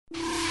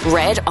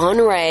Red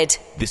on Red.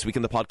 This week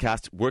in the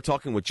podcast, we're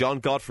talking with John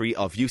Godfrey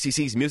of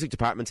UCC's Music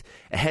Department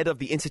ahead of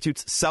the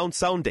Institute's Sound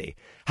Day,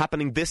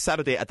 happening this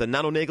Saturday at the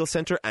Nano Nagle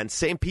Centre and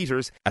St.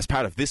 Peter's as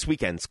part of this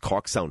weekend's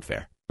Cork Sound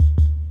Fair.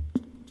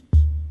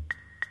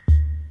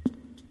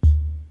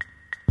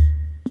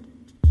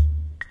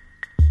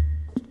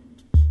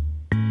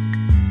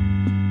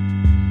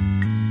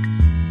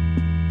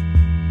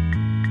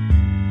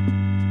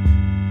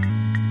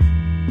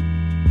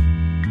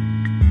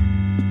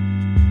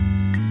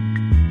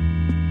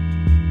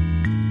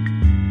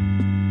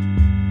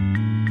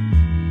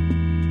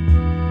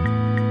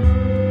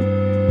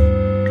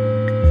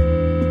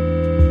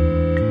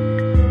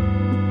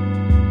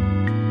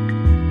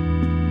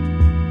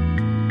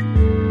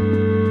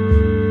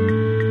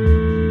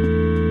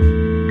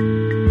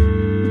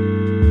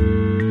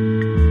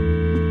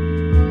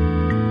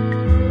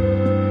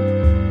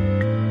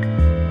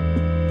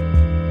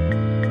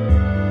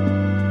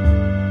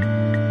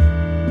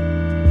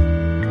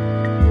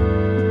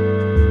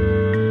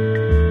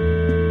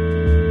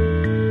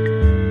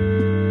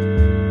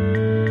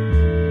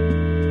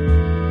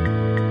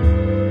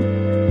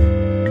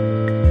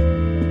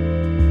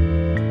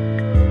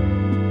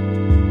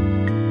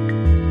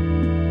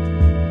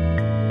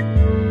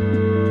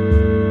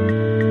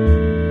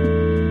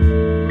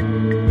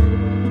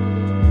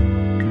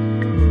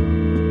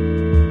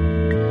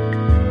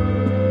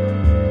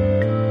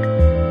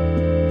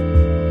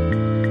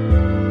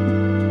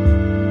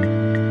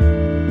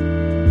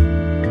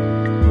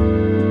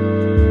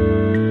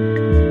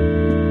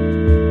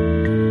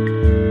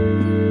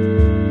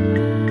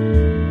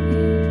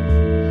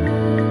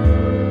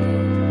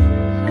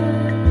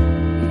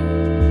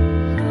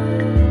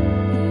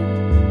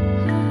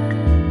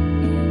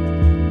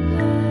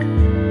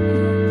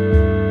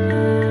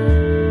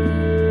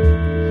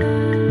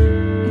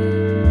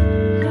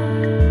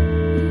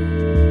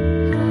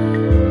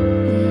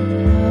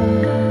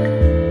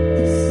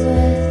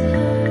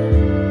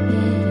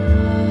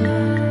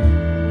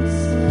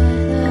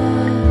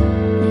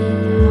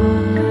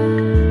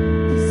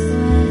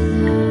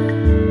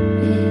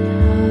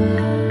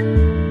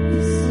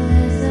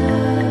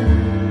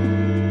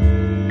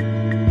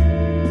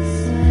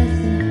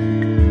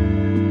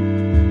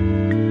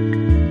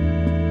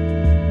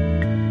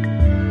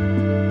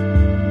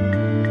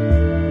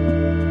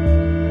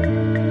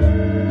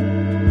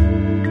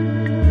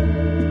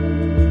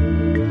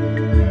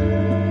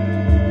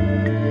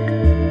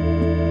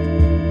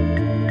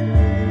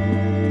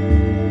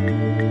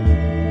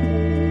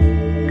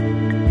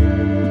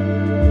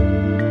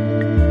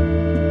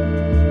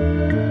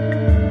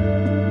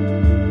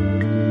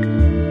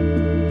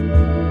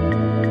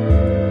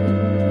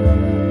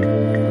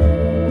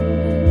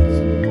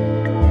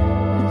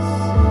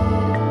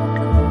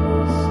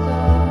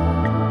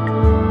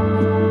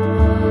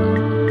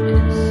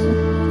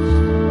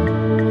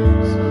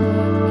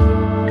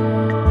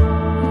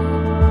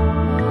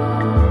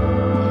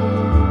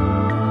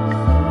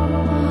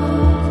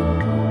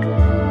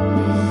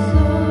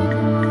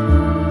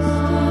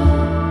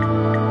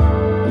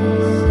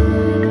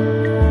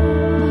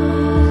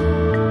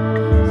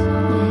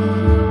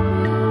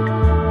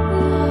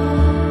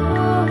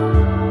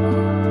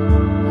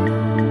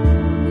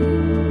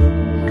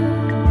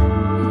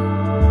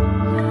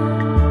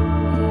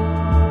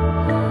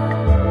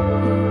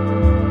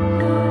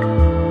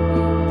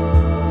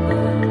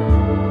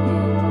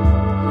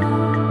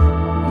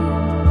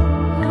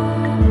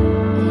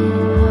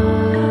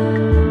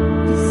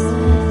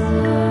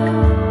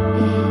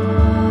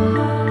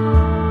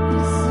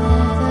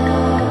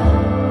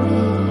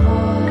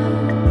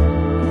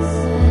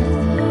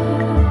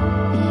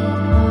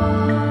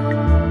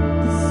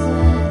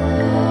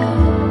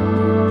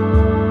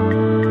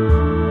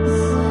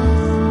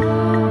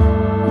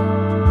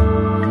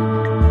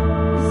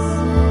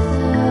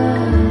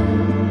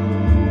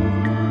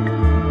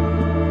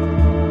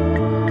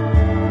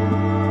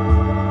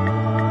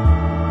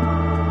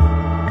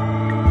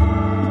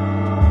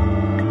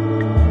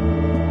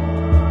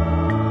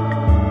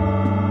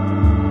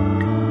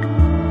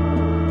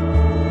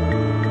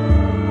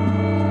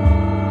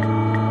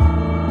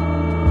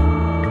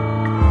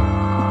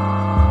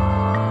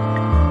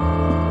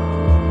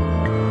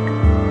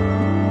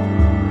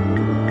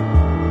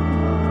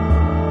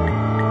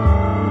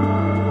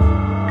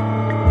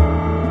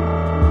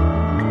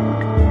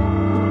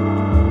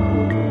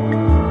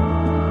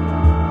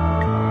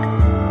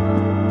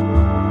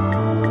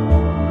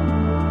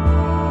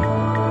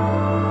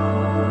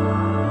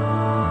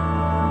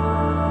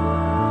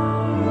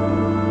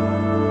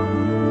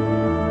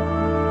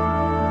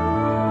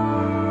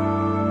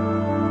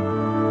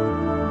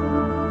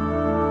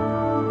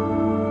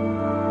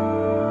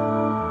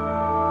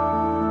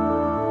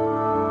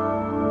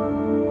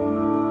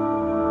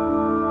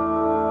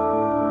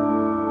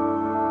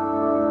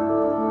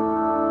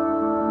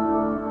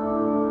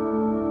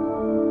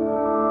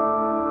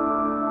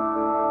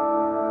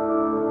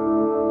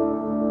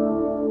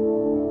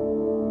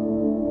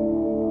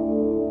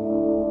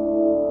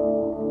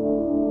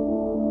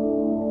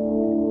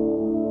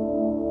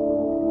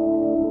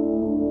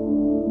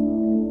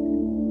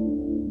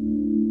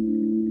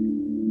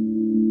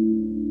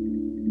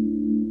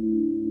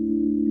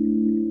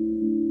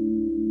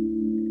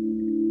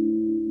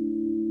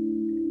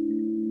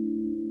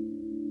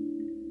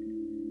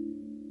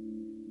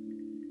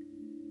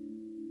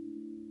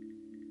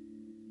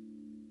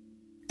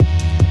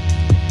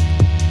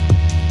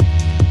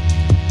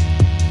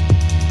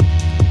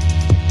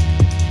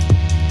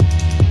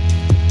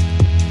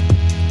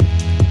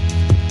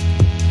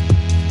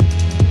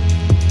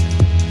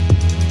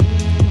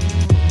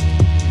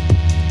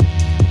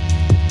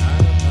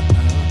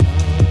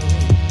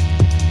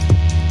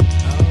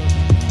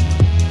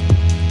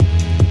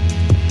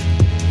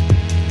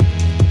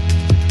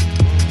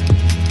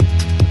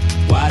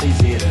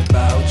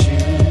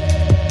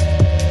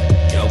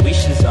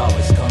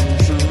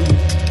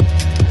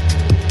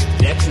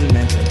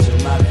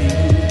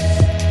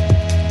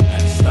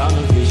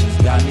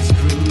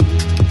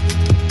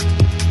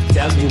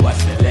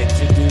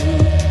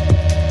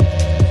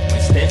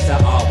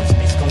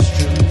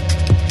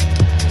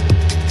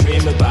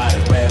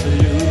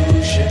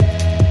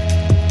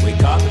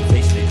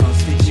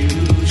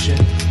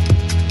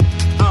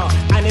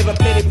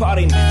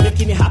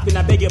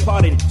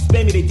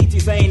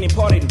 excuses ain't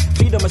important.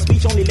 Freedom of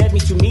speech only led me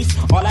to meet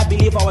all I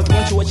believe I was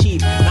going to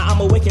achieve. Now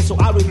I'm awakened, so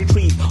I will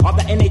retrieve all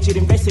the energy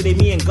invested in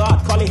me and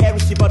God. Call it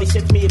heresy, but it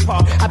sets me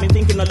apart. I've been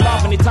thinking of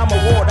love in the time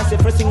of war. That's the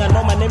first thing I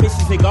know, my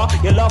nemesis,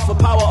 nigga. Your love for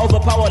power,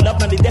 overpower love.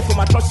 Now the death for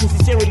my trust is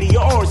sincerely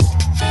yours.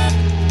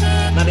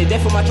 Now the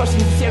death for my trust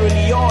is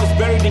sincerely yours.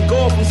 Buried in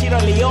gold from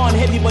Sierra Leone.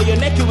 Heavy, but your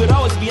neck you will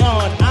always be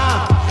on.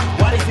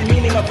 What is the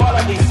meaning of all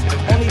of this?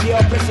 Only the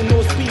oppressor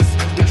knows peace.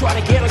 They try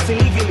to get us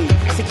illegally.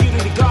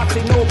 Security guards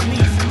say no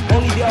please.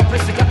 Only the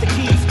oppressor got the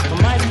keys.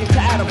 My mind's getting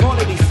tired of all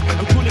of this.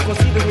 I'm truly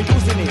considering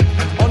losing it.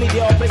 Only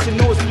the oppressor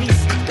knows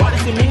peace. What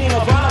is the meaning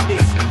of all of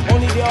this?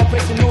 Only the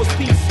oppressor knows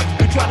peace.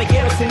 They try to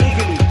get us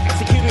illegally.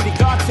 Security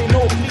guards say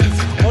no please.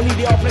 Only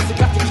the oppressor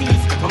got the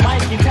keys. My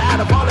mind's getting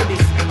tired of all of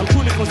this. I'm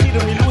truly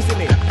considering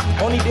losing it.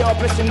 Only the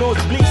oppressor knows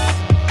bliss.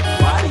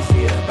 What is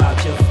it about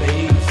your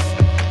face?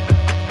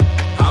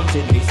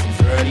 Haunted me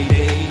since early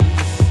days.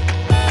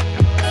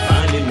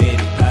 Finally made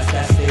it past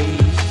that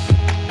stage.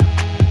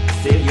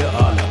 Still you're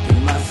all up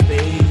in my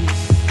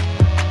space.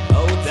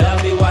 Oh, tell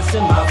me what's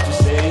the mouth to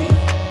say.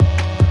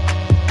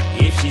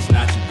 If she's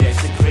not, you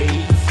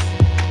desecrate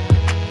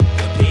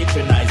your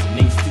patronizing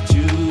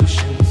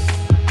institutions.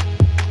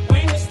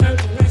 When it's time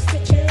to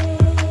restitute,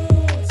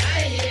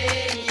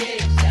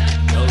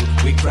 oh,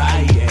 we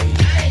cry,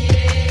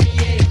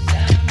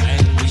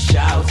 and we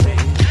shouting.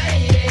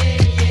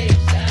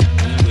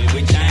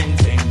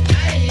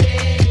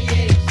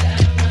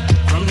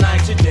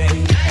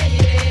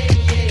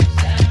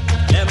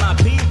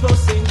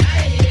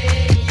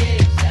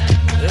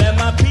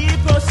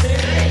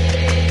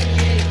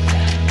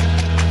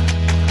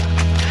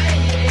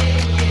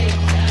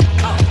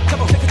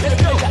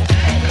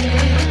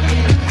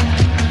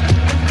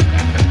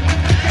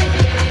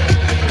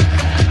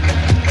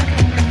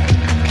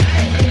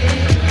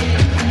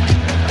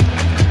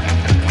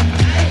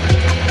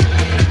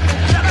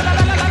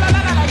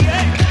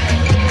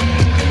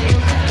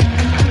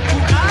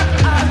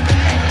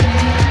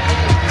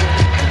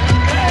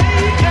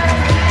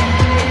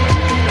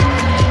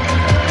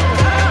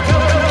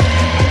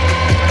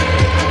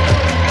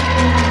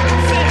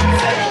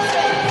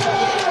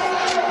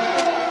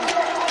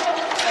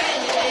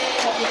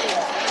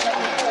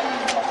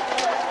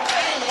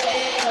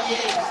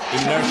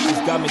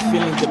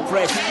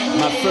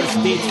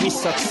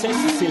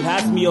 Success still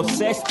has me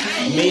obsessed.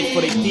 Made for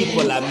the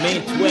people, I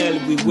meant well,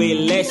 we weigh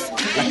less.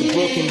 Like a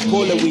broken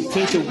polar with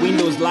tinted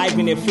windows live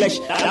in the flesh.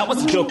 That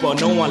was a joke, but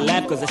no one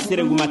laughed, cause I said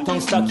it with my tongue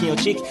stuck in your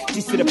cheek.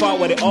 This to the part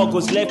where it all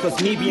goes left, cause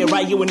me being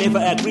right, you will never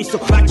agree. So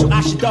back to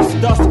ash, dust,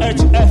 earth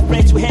to earth,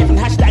 bread to heaven,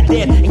 hashtag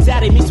dead.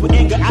 Anxiety mixed with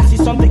anger, I see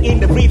something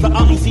in the river,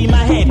 only see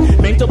my head.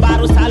 Mental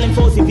battles, talent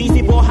foes,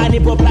 invisible,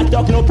 hannibal, black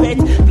dog, no pet.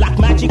 Black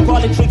magic,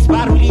 politics,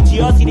 bad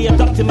religiosity,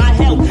 abducting my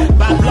health.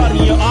 Bad blood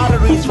in your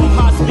arteries, from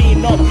hearts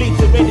being not bleed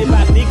to ready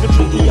by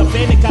bigotry. In your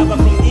vein, cover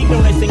from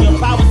ignorance and your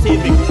power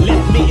saving.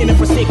 Left me in a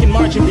forsaken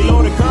margin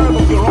below the curve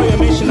of your royal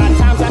mission. At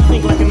times I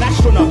think like an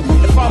astronaut.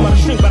 The farm on a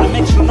shrink, but I'm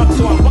extra not,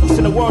 so I'm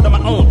boxing the world on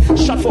my own.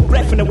 Shot for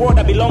breath in the world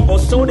I belong. Or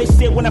so they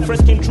say when I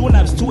first came through,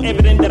 now it's too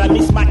evident that I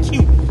missed my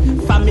cue.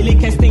 Family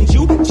can sting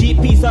you,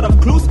 GPs out of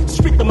clues.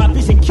 Strict on my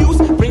P's and Q's,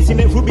 brains in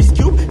a Rubik's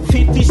Cube.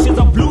 50 shades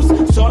of blues,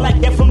 so all I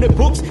get from the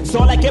books, so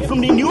all I get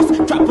from the news.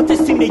 Drop a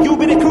test in the you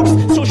be the crooks.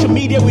 Social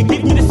media, we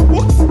give you the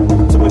spooks.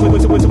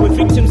 So we're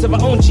victims of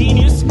our own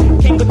genius.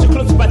 Can't go too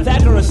close to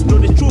Pythagoras. Know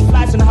the truth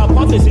lies in the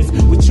hypothesis.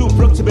 We're too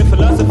broke to be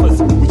philosophers.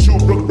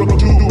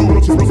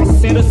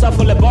 Send us off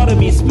for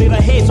lobotomy. Split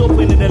our heads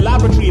open in the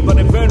laboratory, but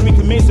the burn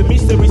remains a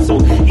mystery. So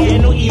hear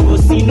no evil,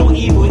 see no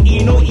evil,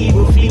 eat no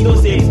evil, feel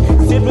those days.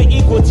 Silver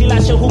equal till I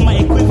show who my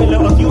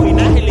equivalent of you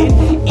annihilate.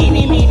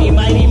 Eeny, meeny,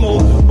 miny, mo.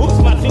 Oops,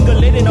 my finger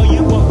letting on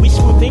you, but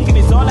wishful thinking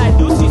is all I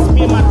do. See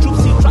me and my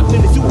troops see trapped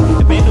in the zoo.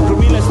 The band of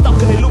gorillas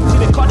stuck in the loop till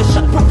they call the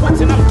shot pop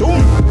and I'm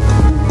doomed.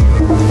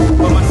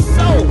 But my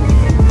soul,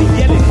 they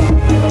yelling.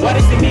 What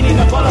is the meaning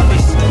of all of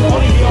this?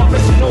 Only the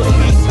oppressor knows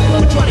peace.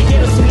 We try to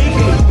get us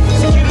illegally.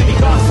 Security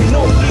guards say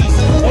no please.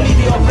 Only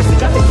the oppressor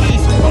got the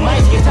keys. My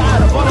mind's get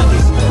tired of all of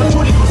this. I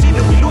truly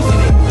consider we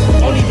losing it.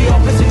 Only the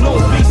oppressor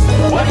knows peace.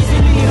 What is the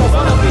meaning of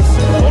all of this?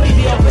 Only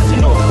the oppressor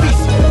knows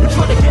peace. We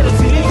try to get us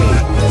illegally.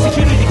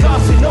 Security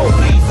guards say no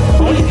please.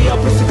 Only the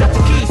oppressor got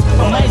the keys.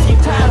 My mind's get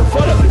tired of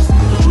all of this.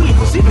 I truly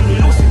consider we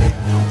losing it.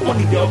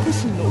 Only the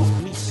oppressor knows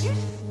peace.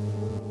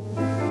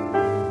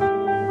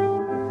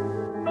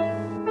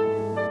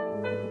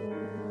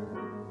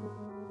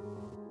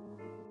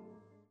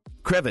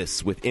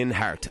 Crevice with In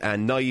Heart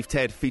and Naive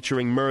Ted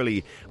featuring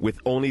MurLi with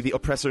Only the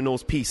Oppressor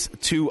Knows Peace,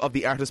 two of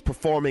the artists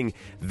performing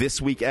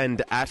this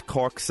weekend at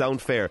Cork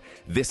Sound Fair.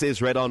 This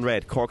is Red on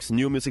Red, Cork's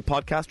new music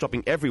podcast,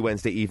 dropping every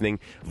Wednesday evening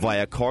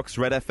via Cork's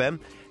Red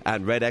FM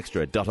and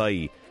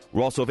redextra.ie.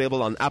 We're also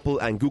available on Apple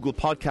and Google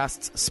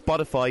Podcasts,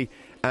 Spotify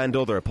and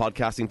other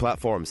podcasting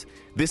platforms.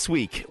 This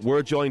week,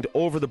 we're joined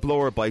over the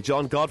blower by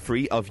John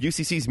Godfrey of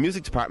UCC's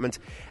Music Department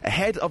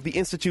ahead of the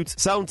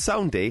Institute's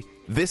Sound Day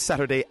this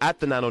Saturday at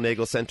the Nano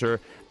Nagle Centre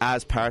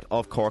as part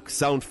of Cork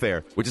Sound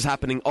Fair, which is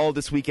happening all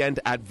this weekend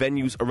at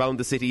venues around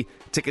the city.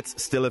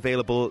 Tickets still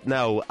available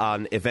now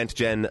on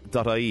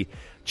eventgen.ie.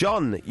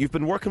 John, you've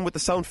been working with the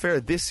Sound Fair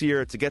this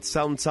year to get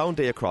Sound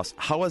Day across.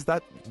 How has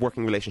that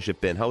working relationship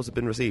been? How has it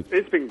been received?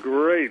 It's been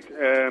great.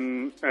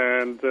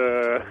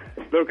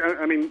 Look,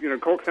 I mean,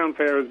 Cork Sound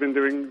Fair has been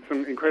doing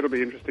some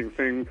incredibly interesting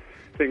things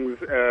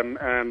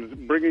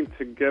and bringing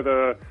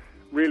together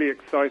really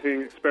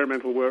exciting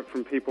experimental work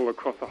from people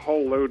across a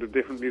whole load of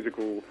different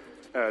musical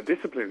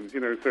disciplines.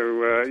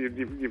 So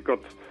you've got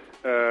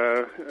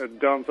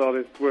dance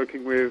artists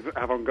working with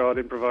avant-garde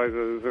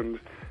improvisers and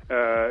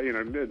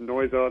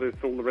noise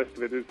artists. All the rest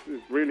of it is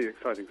really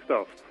exciting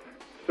stuff.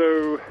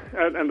 So,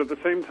 and at the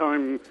same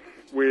time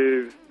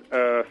with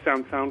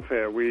Sound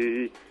Fair,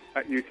 we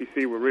at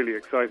UCC were really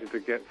excited to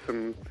get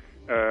some,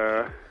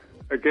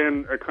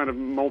 again, a kind of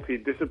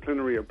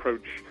multidisciplinary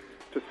approach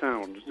to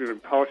sound,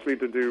 partially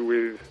to do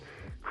with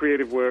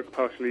creative work,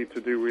 partially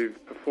to do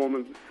with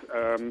performance,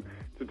 to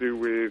do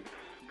with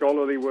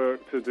scholarly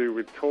work, to do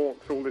with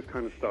talks, all this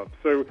kind of stuff.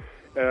 So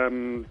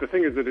the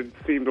thing is that it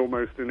seemed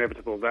almost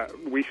inevitable that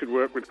we should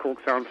work with Cork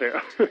Sound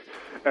Fair,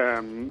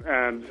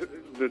 and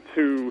the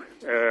two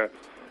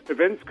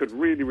events could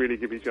really, really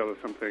give each other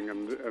something,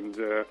 and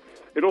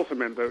it also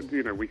meant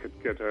that we could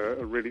get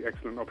a really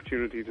excellent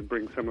opportunity to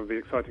bring some of the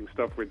exciting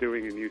stuff we're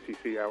doing in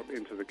UCC out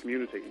into the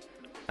community.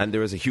 And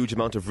there is a huge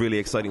amount of really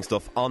exciting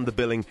stuff on the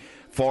billing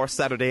for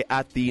Saturday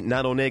at the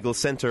Nano Nagle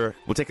Centre.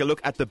 We'll take a look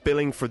at the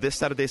billing for this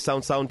Saturday's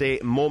Sound Day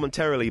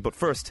momentarily, but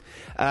first,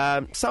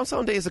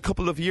 Sound Day is a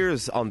couple of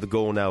years on the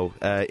go now,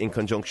 in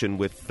conjunction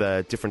with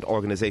different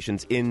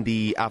organisations in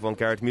the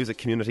avant-garde music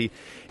community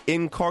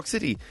in Cork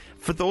City.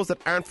 For those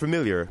that aren't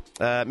familiar,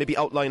 maybe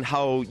outline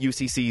how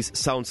UCC's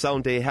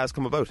Sound Day has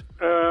come about.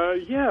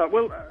 Yeah,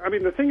 well, I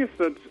mean, the thing is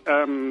that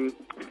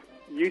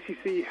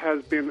UCC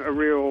has been a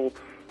real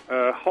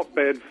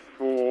hotbed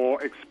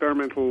for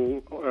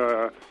experimental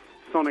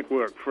sonic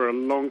work for a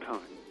long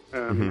time.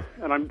 And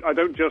I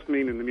don't just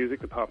mean in the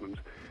music department.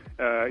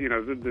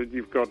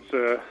 You've got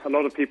a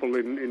lot of people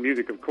in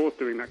music, of course,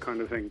 doing that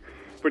kind of thing.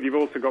 But you've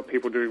also got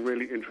people doing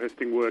really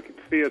interesting work in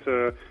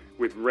theatre,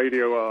 with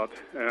radio art.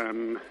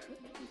 A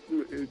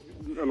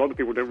lot of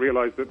people don't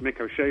realise that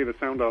Nick O'Shea, the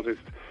sound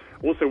artist,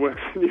 also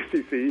works in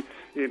UCC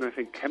in, I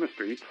think,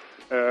 chemistry.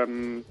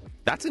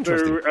 That's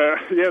interesting. So,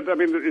 I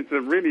mean, it's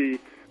a really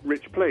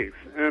rich place.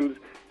 And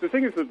the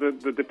thing is that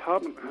the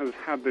department has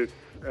had this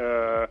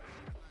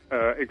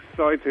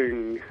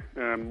exciting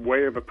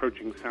way of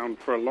approaching sound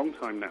for a long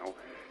time now.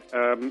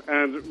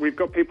 And we've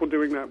got people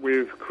doing that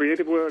with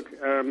creative work,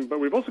 but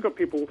we've also got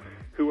people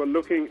who are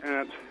looking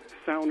at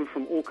sound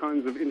from all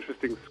kinds of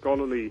interesting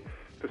scholarly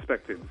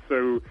perspectives.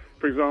 So,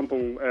 for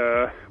example,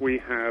 we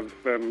have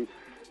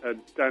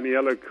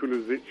Daniela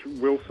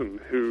Kulizic-Wilson,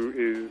 who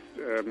is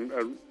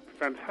a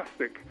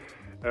fantastic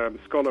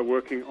scholar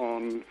working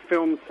on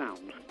film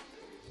sound.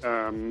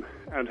 And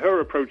her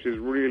approach is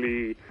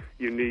really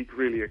unique,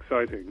 really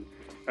exciting.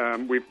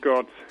 We've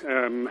got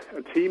a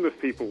team of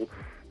people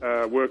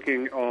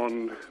working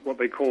on what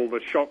they call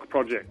the Shock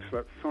Project,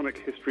 that's Sonic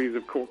Histories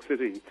of Cork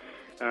City.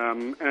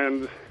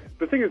 And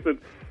the thing is that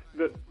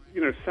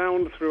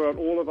sound throughout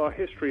all of our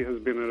history has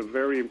been a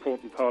very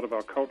important part of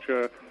our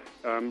culture,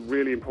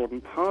 really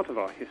important part of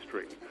our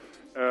history.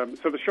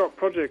 So the Shock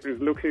Project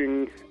is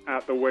looking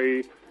at the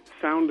way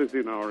sound is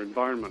in our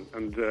environment,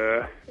 and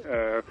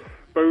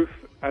both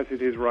as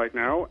it is right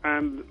now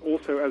and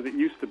also as it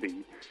used to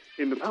be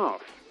in the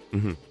past.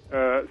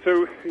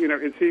 So,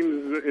 it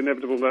seems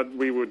inevitable that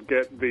we would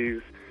get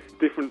these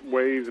different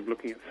ways of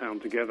looking at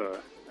sound together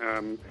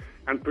and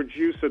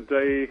produce a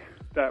day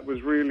that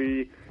was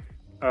really,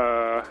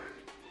 that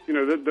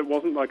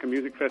wasn't like a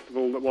music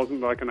festival, that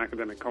wasn't like an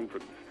academic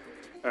conference,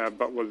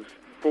 but was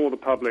for the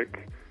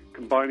public,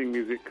 combining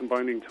music,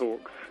 combining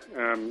talks,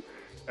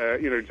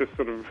 just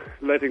sort of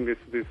letting this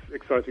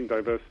exciting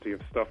diversity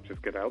of stuff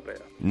just get out there.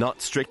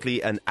 Not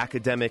strictly an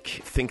academic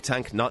think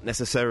tank, not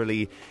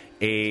necessarily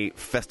a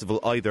festival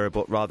either,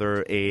 but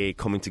rather a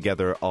coming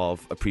together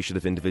of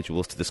appreciative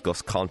individuals to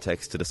discuss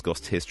context, to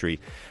discuss history,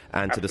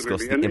 and to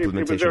discuss the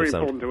implementation of sound. It was very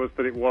important to us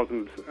that it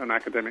wasn't an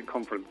academic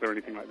conference or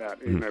anything like that.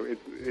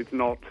 It's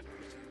not.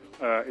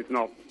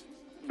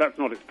 That's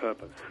not its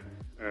purpose.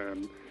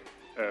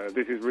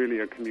 This is really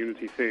a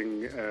community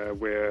thing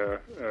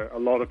where a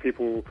lot of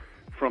people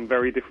from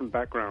very different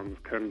backgrounds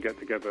can get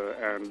together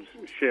and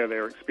share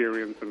their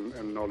experience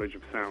and knowledge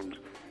of sound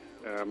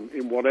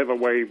in whatever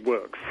way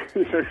works.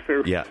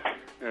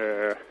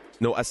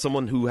 No, as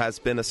someone who has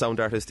been a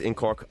sound artist in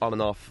Cork on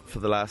and off for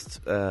the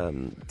last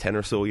 10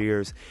 or so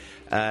years,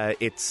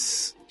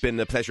 it's been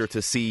a pleasure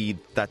to see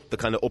that the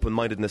kind of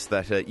open-mindedness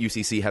that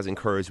UCC has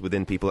encouraged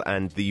within people,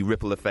 and the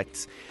ripple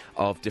effects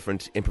of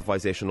different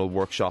improvisational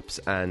workshops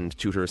and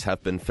tutors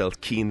have been felt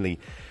keenly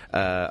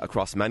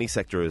across many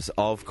sectors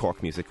of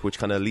Cork music, which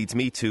kind of leads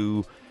me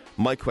to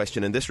my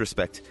question in this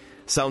respect.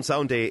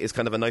 Sound Day is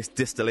kind of a nice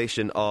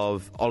distillation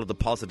of all of the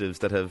positives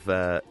that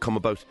have come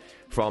about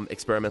from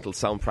experimental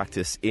sound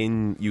practice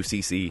in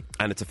UCC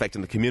and its effect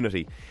on the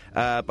community.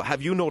 But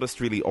have you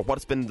noticed really, or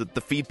what's been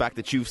the feedback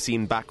that you've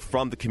seen back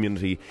from the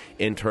community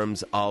in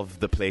terms of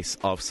the place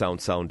of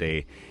Sound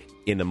Day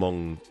in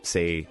among,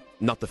 say,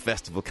 not the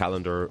festival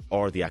calendar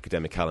or the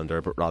academic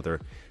calendar, but rather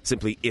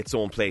simply its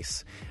own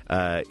place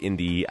in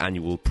the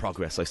annual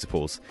progress, I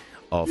suppose,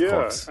 of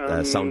Cork's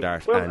sound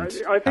art and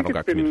I think avant-garde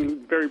it's been community?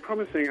 very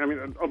promising. I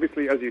mean,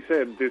 obviously, as you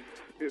said, this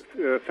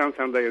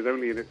Sound Day is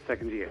only in its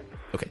second year.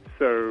 Okay.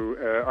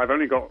 So I've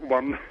only got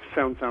one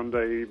Sound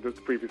Day that's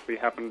previously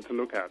happened to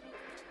look at.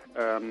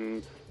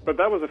 But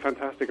that was a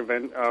fantastic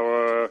event.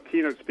 Our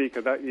keynote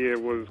speaker that year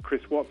was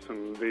Chris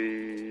Watson,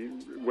 the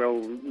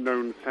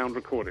well-known sound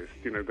recordist.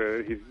 You know,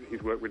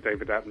 he's worked with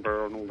David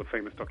Attenborough on all the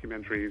famous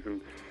documentaries, and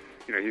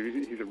you know,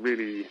 he's a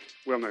really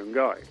well-known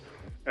guy.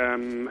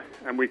 And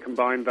we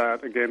combined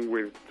that again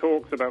with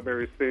talks about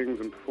various things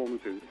and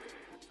performances.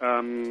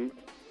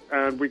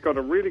 And we got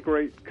a really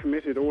great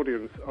committed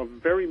audience of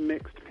very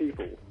mixed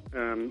people.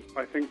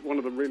 I think one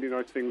of the really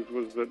nice things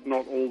was that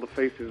not all the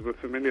faces were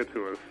familiar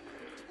to us.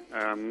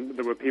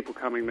 There were people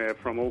coming there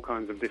from all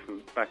kinds of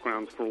different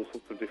backgrounds for all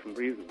sorts of different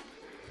reasons.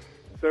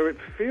 So it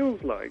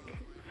feels like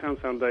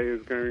Sound Day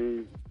is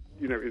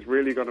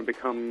really going to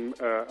become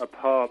a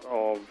part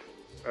of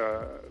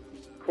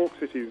Cork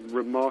City's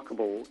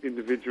remarkable,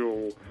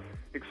 individual,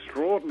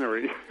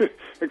 extraordinary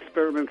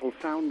experimental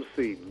sound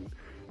scene,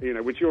 you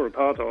know, which you're a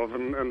part of,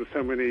 and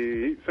so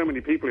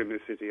many people in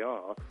this city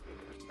are.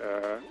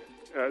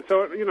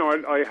 So, you know,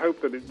 I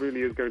hope that it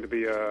really is going to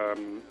be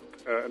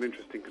an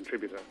interesting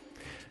contributor.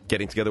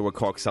 Getting together with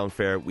Cork Sound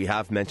Fair, we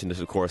have mentioned it,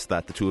 of course,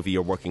 that the two of you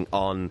are working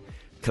on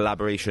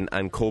collaboration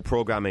and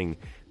co-programming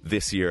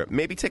this year.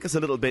 Maybe take us a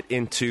little bit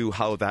into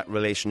how that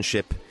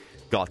relationship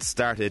got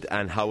started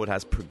and how it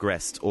has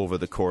progressed over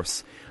the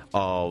course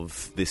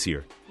of this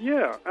year.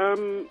 Yeah,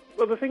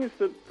 well, the thing is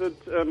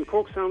that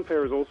Cork Sound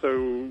Fair is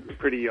also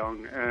pretty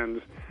young,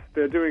 and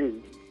they're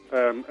doing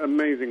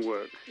amazing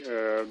work,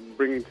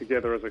 bringing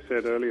together, as I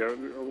said earlier,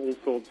 all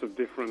sorts of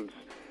different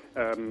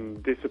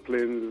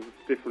disciplines,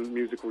 different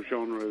musical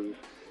genres,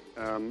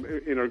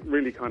 in a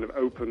really kind of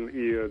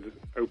open-eared,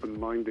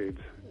 open-minded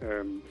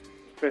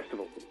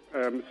festival.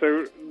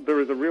 So there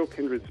is a real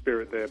kindred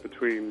spirit there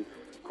between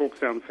Cork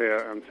Sound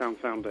Fair and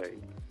Sound Day.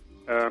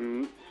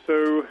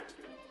 So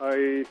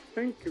I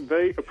think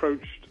they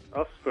approached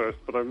us first,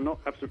 but I'm not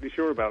absolutely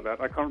sure about that.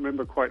 I can't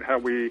remember quite how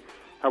we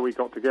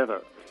got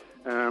together.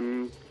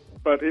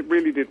 But it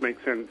really did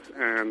make sense,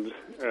 and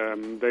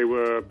they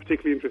were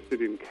particularly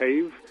interested in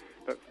Cave.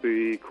 That's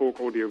the Cork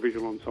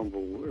Audiovisual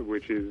Ensemble,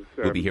 which is...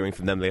 we'll be hearing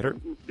from them later.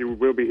 You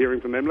will be hearing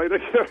from them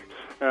later.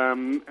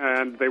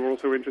 And they were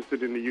also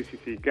interested in the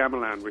UCC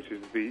Gamelan, which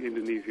is the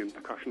Indonesian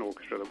percussion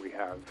orchestra that we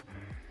have.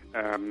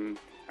 And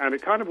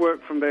it kind of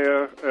worked from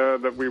there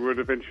that we would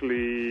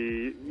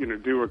eventually, you know,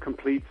 do a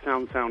complete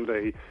Sound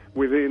Day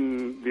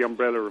within the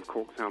umbrella of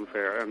Cork Sound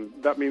Fair. And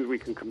that means we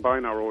can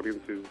combine our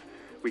audiences,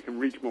 we can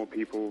reach more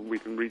people, we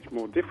can reach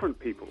more different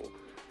people,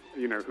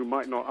 you know, who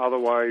might not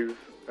otherwise...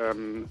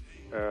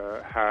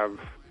 have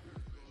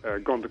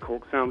gone to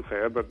Cork Sound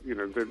Fair, but you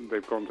know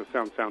they've gone to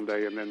Sound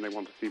Day and then they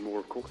want to see more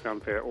of Cork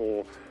Sound Fair,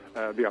 or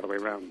the other way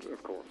around,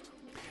 of course.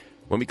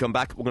 When we come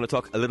back, we're going to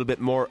talk a little bit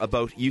more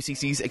about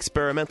UCC's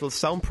Experimental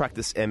Sound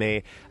Practice MA,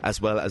 as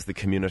well as the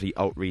community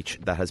outreach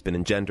that has been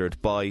engendered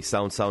by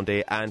Sound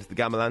Day and the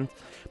Gamelan.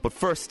 But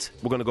first,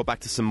 we're going to go back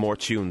to some more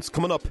tunes.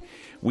 Coming up,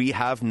 we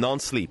have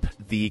NonSleep,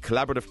 the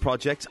collaborative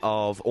project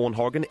of Owen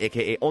Horgan,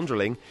 a.k.a.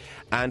 Underling,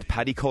 and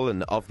Paddy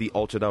Cullen of the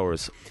Altered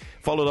Hours.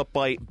 Followed up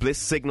by Bliss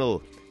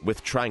Signal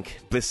with Trank.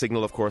 Bliss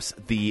Signal, of course,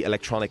 the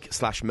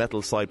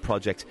electronic/metal side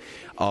project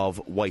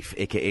of Wife,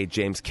 a.k.a.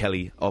 James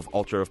Kelly of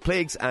Altar of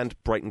Plagues,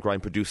 and Bright and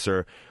Grind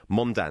producer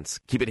Mum Dance.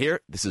 Keep it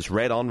here. This is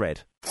Red on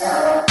Red.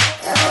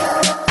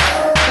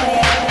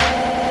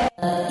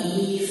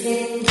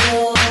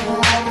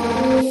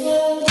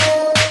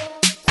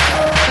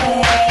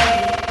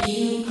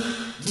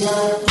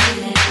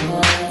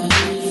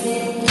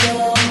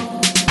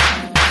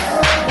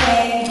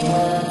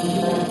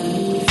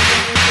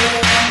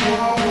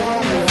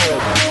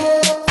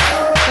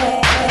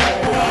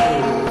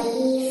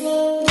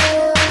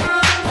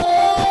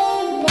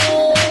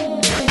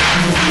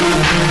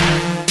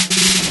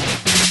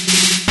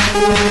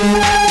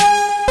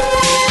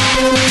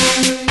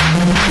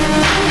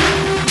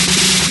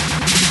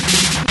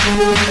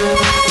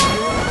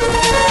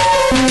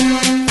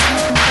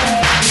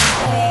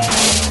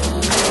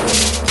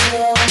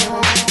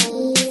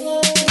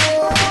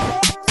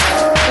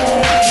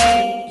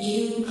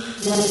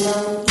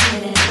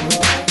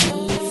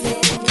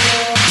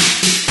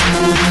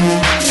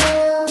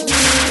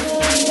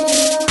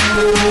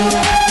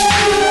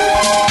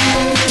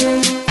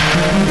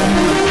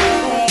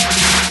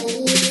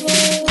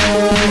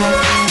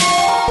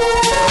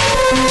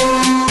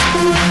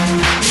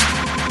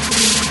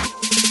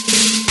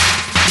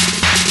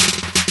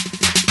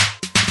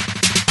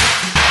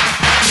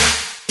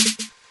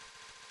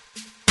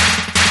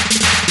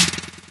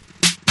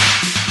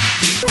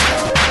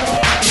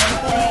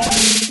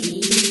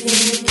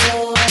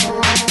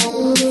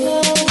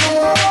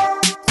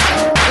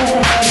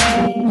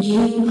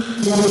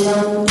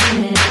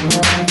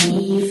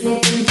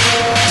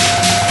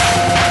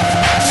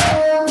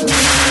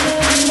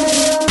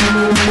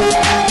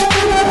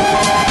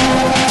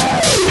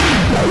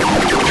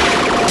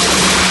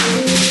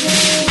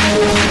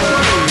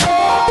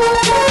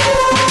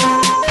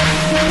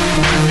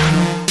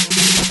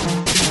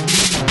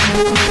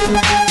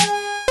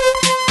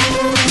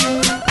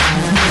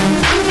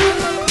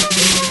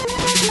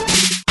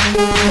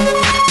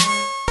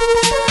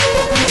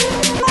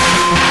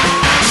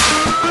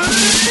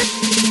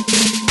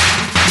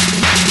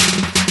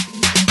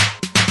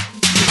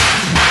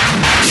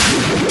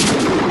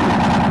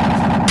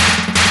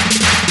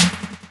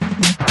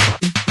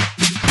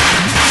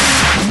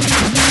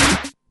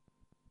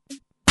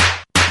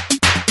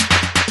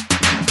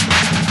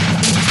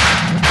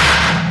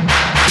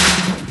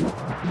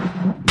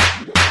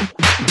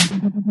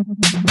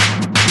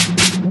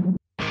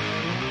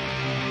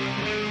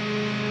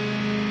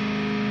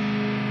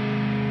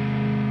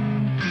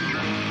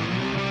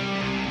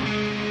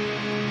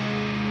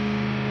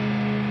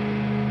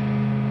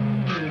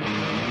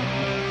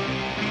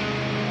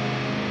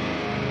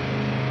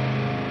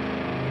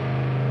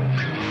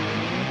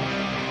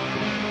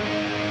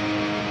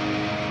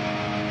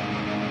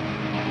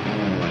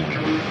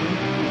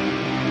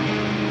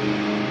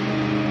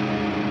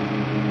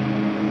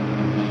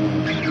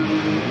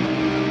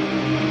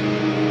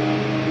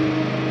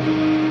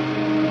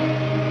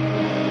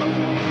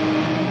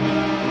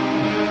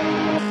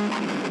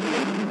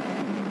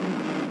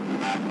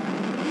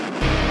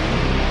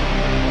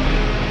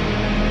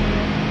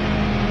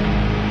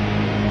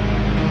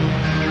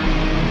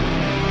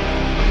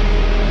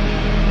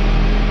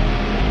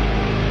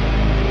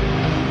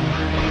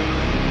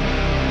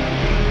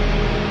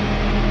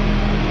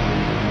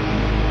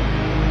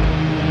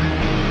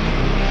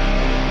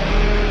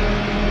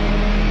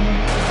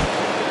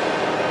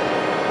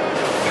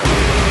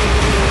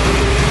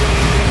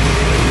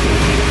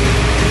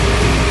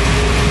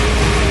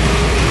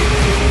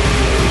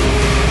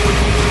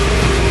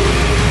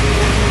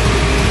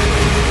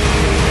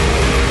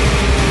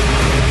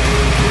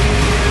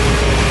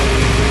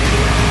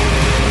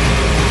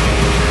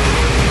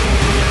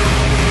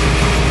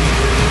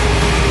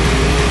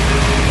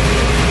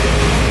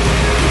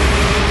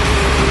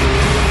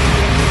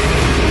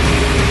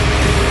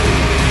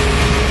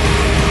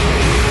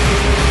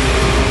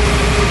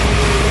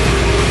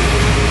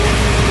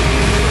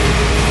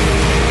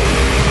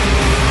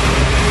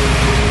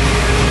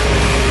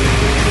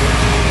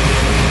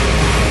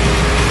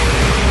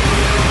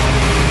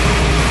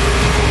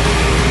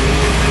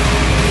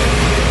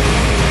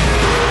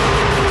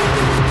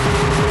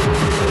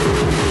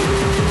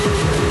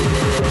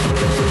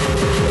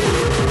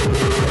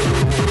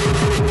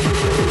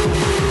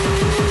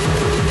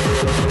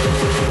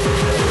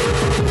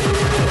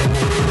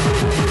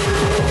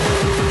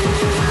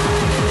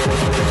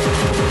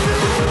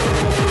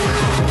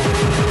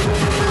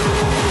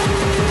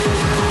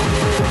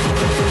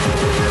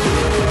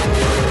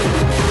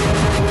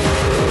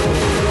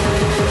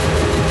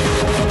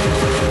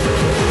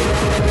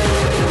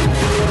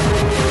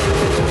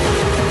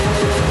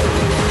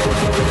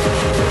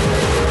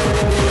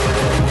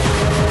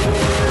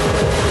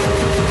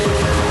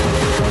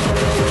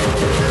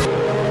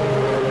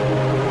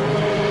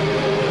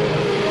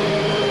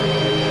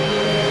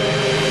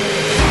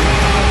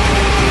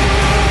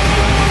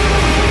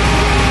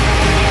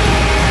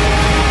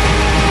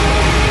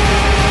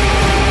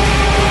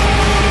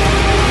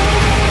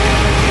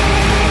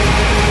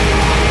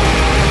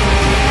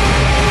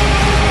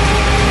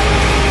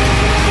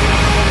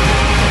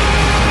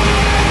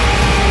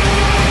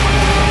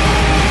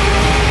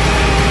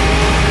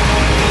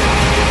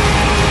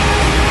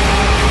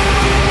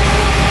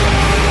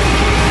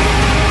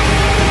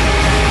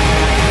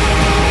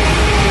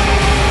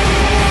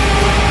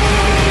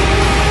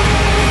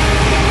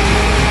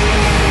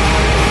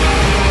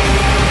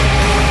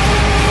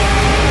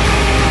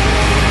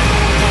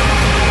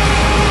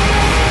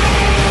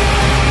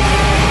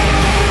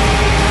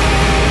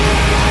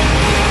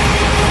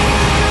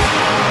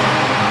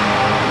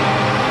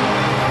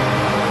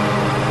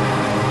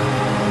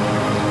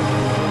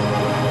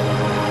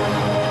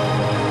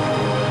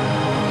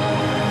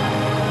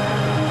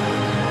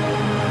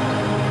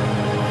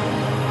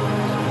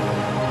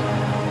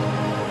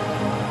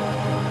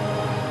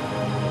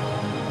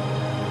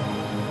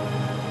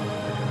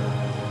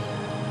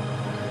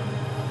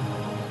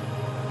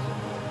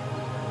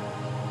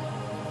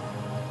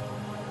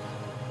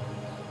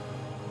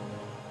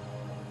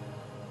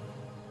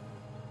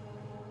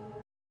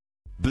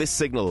 Bliss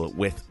Signal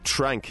with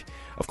Trank.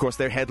 Of course,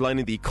 they're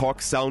headlining the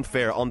Cork Sound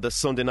Fair on the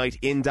Sunday night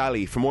in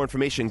Daly. For more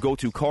information, go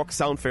to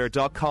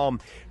corksoundfair.com.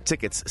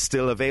 Tickets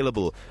still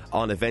available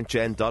on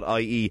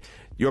eventgen.ie.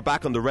 You're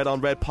back on the Red on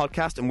Red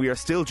podcast, and we are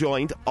still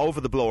joined over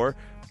the blower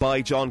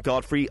by John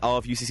Godfrey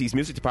of UCC's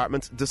Music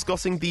Department,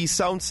 discussing the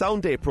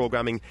Sound Day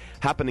programming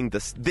happening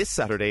this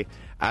Saturday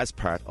as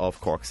part of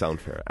Cork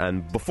Sound Fair.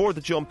 And before the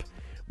jump,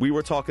 we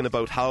were talking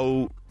about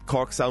how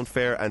Cork Sound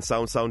Fair and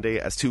Sound Day,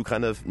 as two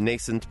kind of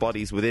nascent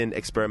bodies within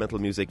experimental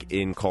music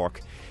in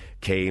Cork,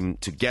 came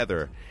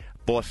together.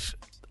 But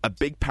a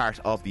big part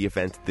of the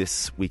event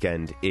this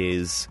weekend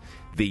is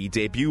the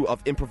debut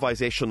of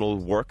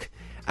improvisational work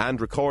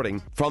and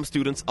recording from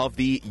students of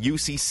the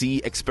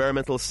UCC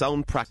Experimental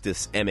Sound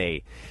Practice MA.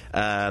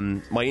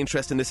 My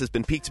interest in this has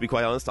been piqued, to be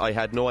quite honest. I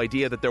had no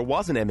idea that there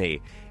was an MA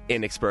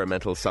in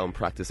Experimental Sound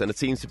Practice, and it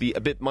seems to be a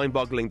bit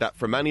mind-boggling that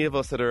for many of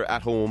us that are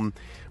at home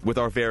with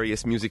our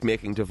various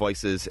music-making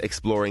devices,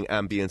 exploring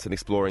ambience and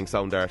exploring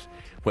sound art,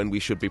 when we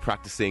should be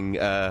practicing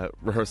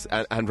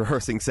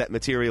rehearsing set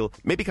material,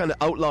 maybe kind of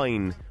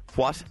outline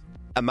what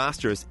a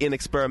master's in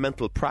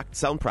experimental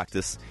sound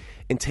practice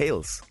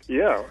entails.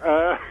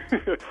 Yeah.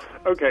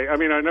 Okay, I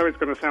mean, I know it's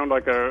going to sound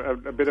like a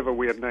bit of a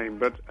weird name,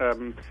 but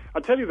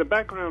I'll tell you the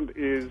background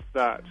is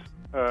that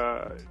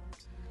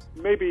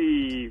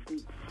maybe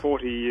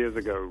 40 years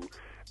ago,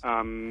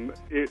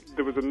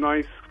 there was a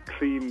nice,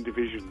 clean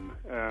division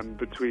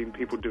between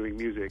people doing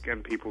music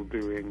and people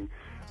doing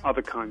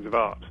other kinds of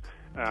art.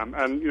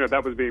 And, you know,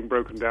 that was being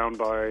broken down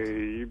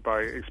by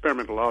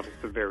experimental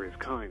artists of various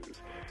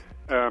kinds.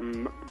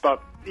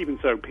 But even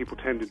so, people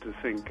tended to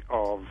think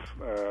of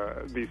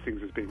these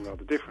things as being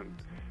rather different.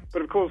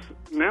 But of course,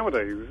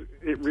 nowadays,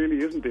 it really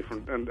isn't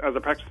different. And as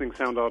a practicing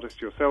sound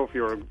artist yourself,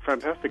 you're a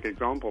fantastic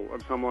example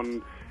of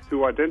someone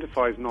who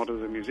identifies not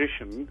as a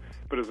musician,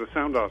 but as a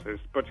sound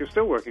artist, but you're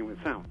still working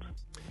with sound.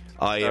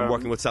 I am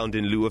working with sound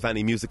in lieu of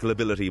any musical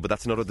ability, but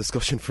that's another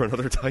discussion for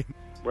another time.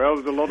 Well,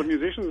 there's a lot of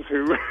musicians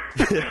who,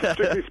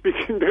 strictly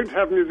speaking, don't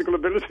have musical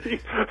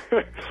ability,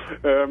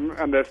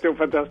 and they're still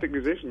fantastic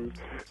musicians.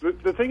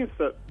 The thing is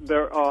that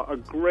there are a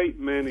great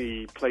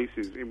many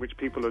places in which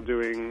people are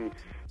doing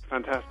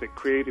fantastic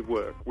creative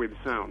work with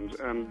sound,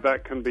 and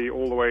that can be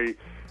all the way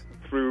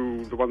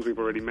through the ones we've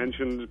already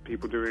mentioned,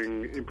 people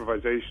doing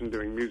improvisation,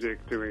 doing music,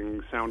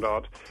 doing sound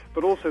art,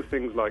 but also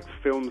things like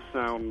film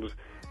sound,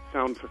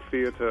 sound for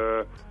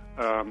theatre,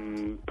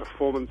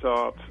 performance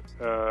art,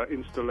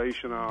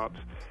 installation art,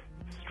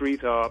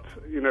 street art.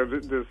 You know,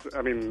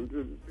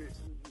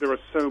 there are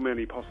so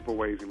many possible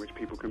ways in which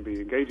people can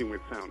be engaging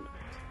with sound.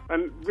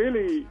 And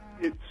really,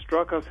 it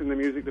struck us in the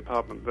music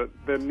department that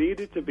there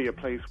needed to be a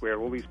place where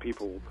all these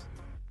people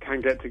can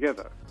get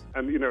together.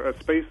 And, you know, a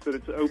space that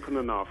it's open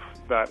enough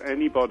that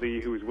anybody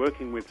who is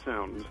working with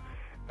sound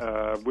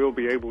will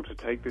be able to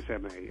take this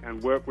MA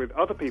and work with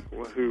other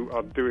people who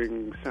are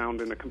doing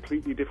sound in a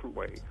completely different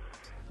way,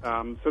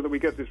 so that we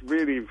get this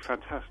really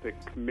fantastic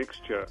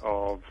mixture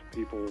of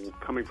people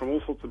coming from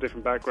all sorts of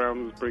different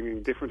backgrounds,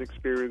 bringing different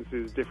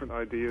experiences, different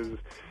ideas,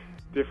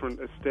 different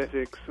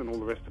aesthetics, and all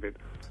the rest of it,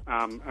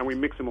 and we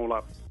mix them all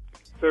up.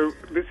 So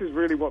this is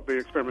really what the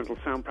experimental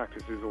sound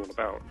practice is all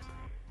about.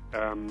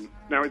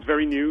 Now, it's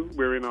very new.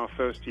 We're in our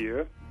first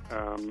year.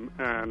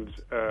 And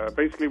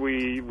basically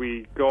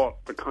we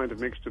got the kind of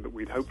mixture that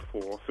we'd hoped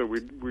for. So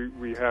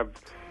we have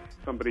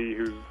somebody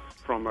who's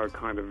from a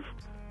kind of,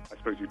 I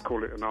suppose you'd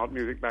call it an art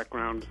music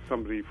background,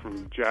 somebody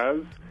from jazz,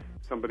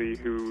 somebody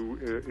who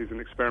is an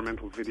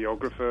experimental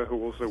videographer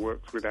who also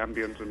works with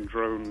ambient and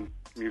drone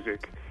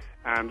music,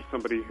 and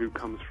somebody who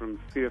comes from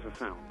theatre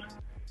sound.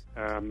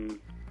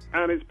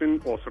 And it's been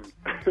awesome.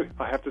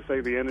 I have to say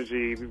the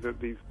energy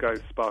that these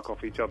guys spark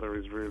off each other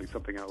is really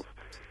something else.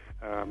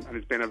 And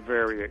it's been a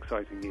very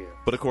exciting year.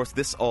 But of course,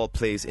 this all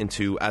plays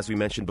into, as we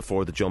mentioned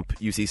before the jump,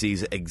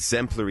 UCC's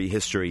exemplary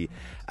history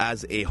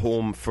as a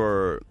home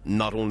for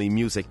not only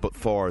music, but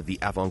for the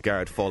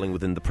avant-garde, falling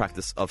within the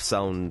practice of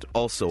sound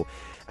also.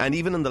 And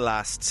even in the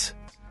last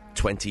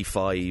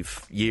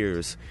 25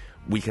 years,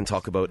 we can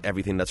talk about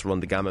everything that's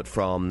run the gamut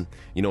from,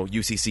 you know,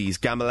 UCC's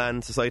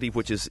Gamelan Society,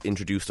 which has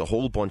introduced a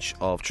whole bunch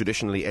of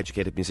traditionally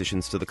educated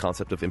musicians to the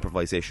concept of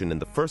improvisation in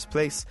the first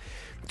place,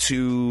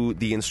 to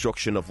the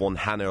instruction of one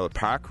Hannah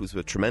Park, who's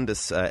a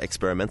tremendous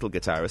experimental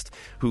guitarist,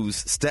 whose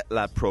STET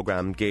Lab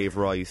program gave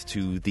rise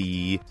to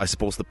the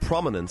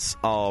prominence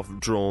of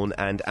drone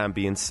and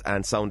ambience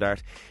and sound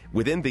art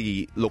within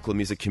the local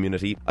music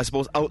community. I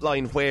suppose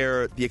outline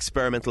where the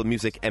experimental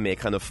music MA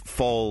kind of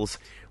falls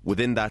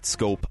within that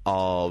scope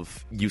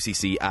of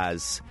UCC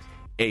as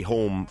a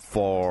home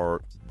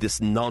for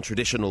this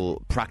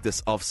non-traditional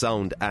practice of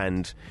sound,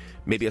 and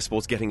maybe, I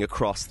suppose, getting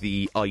across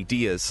the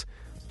ideas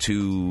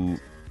to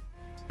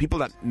people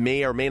that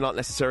may or may not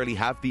necessarily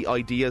have the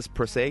ideas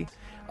per se,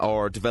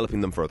 or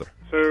developing them further.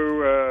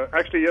 So,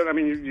 actually, yeah, I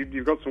mean,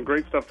 you've got some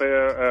great stuff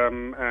there,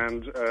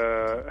 and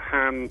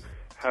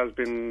has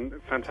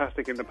been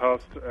fantastic in the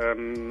past.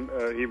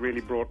 He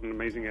really brought an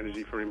amazing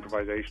energy for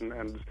improvisation,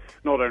 and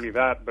not only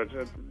that, but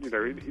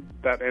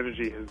that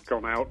energy has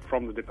gone out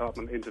from the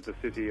department into the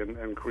city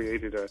and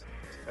created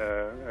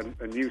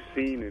a new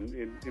scene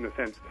in a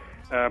sense.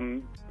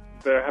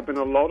 There have been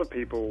a lot of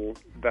people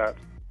that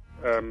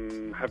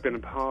have been a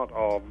part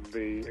of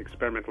the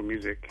experimental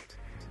music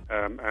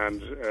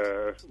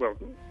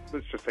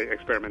let's just say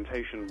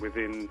experimentation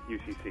within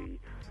UCC.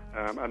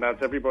 And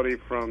that's everybody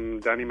from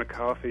Danny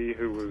McCarthy,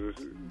 who was,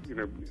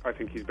 I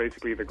think he's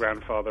basically the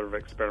grandfather of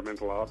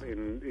experimental art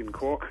in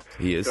Cork.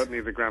 He is.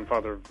 Certainly the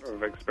grandfather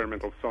of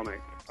experimental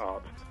sonic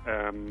art.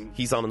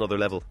 He's on another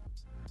level.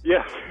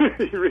 Yes,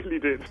 he really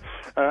did.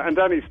 And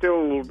Danny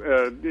still,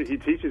 he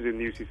teaches in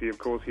UCC, of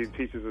course. He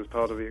teaches as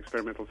part of the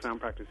Experimental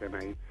Sound Practice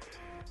MA.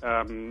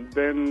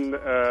 Then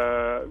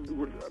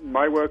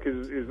my work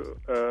is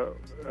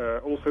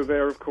also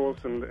there, of course,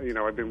 and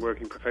I've been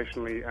working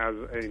professionally as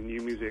a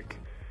new music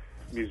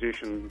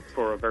musician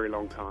for a very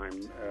long time,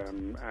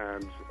 and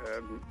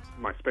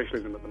my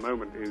specialism at the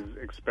moment is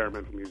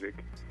experimental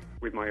music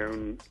with my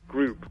own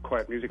group,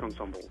 Quiet Music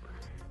Ensemble.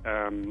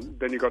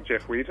 Then you've got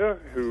Jeff Wheater,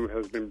 who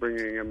has been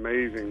bringing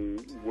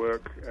amazing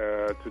work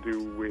to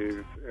do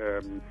with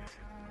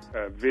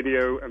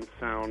video and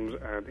sound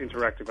and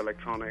interactive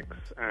electronics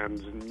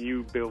and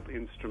new built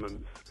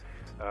instruments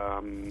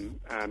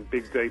and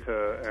big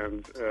data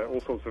and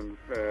all sorts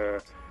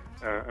of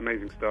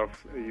amazing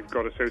stuff. You've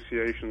got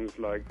associations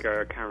like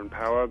Karen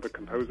Power, the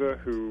composer,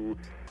 who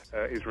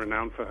is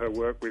renowned for her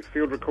work with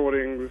field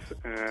recordings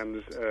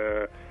and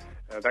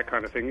that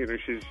kind of thing.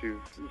 She's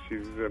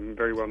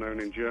very well known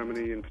in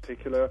Germany in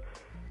particular.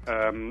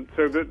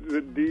 So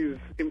these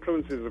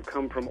influences have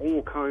come from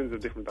all kinds of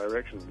different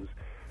directions.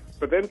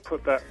 But then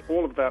put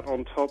all of that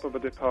on top of a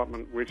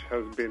department which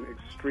has been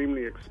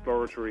extremely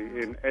exploratory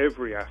in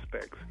every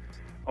aspect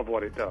of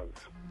what it does.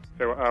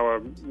 So our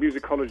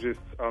musicologists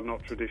are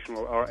not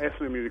traditional, our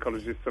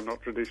ethnomusicologists are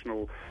not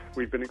traditional.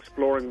 We've been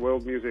exploring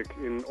world music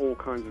in all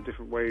kinds of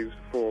different ways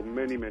for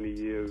many, many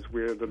years.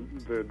 We're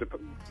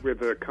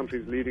the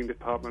country's leading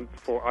department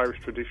for Irish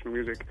traditional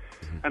music,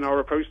 and our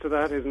approach to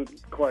that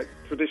isn't quite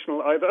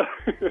traditional either.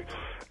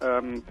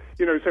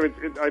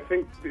 I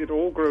think it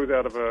all grows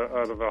out of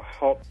a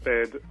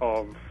hotbed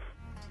of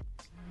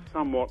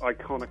somewhat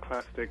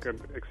iconoclastic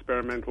and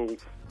experimental,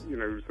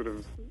 sort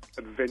of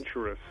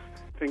adventurous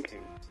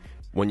thinking.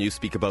 When you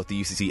speak about the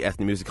UCC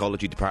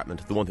Ethnomusicology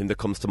Department, the one thing that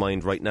comes to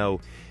mind right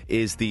now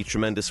is the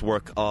tremendous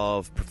work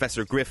of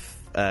Professor Griffith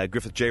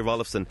J.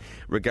 Rollifson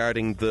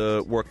regarding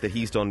the work that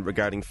he's done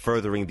regarding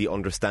furthering the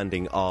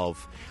understanding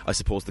of, I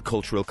suppose, the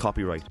cultural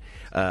copyright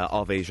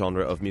of a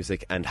genre of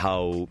music, and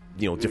how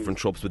different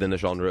tropes within a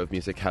genre of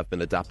music have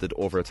been adapted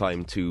over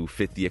time to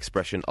fit the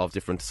expression of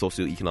different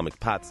socio-economic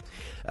paths.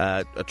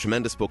 A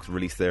tremendous book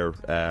released there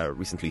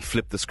recently,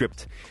 Flip the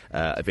Script,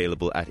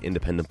 available at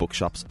independent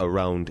bookshops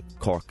around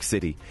Cork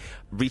City,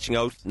 reaching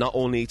out not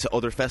only to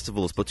other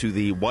festivals but to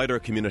the wider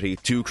community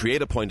to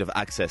create a point of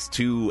access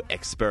to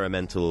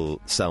experimental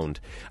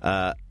sound.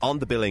 On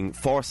the billing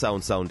for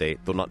Sound Day,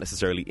 though not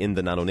necessarily in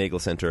the Nano Nagle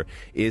Centre,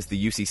 is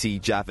the UCC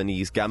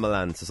Javanese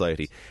Gamelan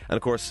Society. And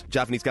of course,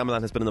 Javanese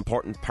Gamelan has been an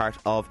important part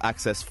of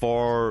access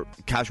for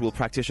casual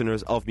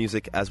practitioners of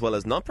music as well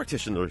as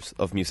non-practitioners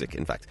of music,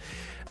 in fact,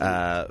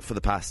 for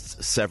the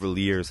past several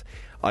years.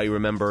 I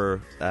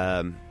remember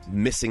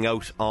missing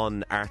out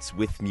on arts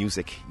with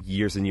music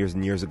years and years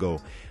and years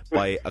ago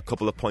by a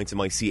couple of points in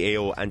my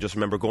CAO, and just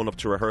remember going up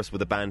to rehearse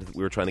with a band that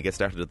we were trying to get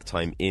started at the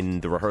time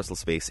in the rehearsal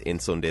space in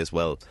Sunday as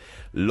well,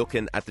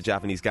 looking at the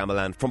Javanese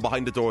Gamelan from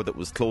behind the door that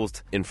was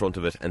closed in front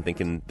of it and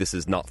thinking, this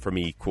is not for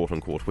me, quote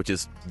unquote, which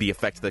is the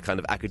effect that kind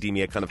of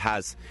academia kind of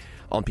has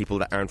on people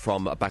that aren't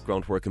from a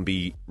background where it can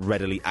be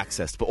readily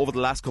accessed. But over the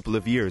last couple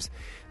of years,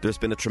 there's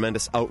been a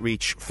tremendous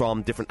outreach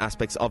from different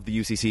aspects of the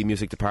UCC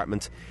Music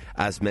Department,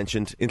 as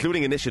mentioned,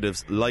 including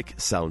initiatives like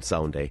Sound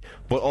Day,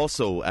 but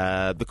also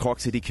the Cork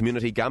City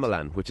Community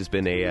Gamelan, which has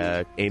been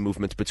a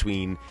movement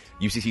between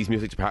UCC's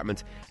Music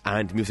Department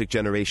and Music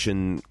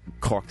Generation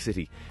Cork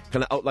City.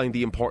 Kind of outline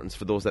the importance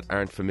for those that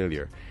aren't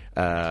familiar,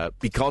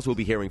 because we'll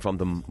be hearing from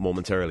them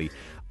momentarily,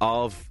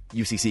 of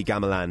UCC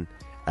Gamelan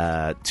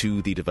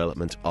to the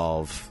development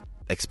of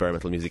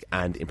experimental music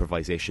and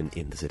improvisation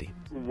in the city.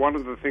 One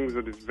of the things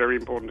that is very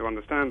important to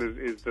understand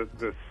is that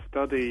the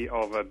study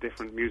of a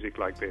different music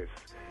like this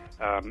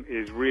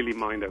is really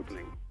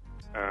mind-opening.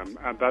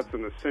 And that's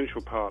an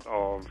essential part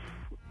of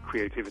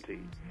creativity.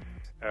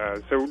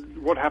 So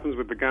what happens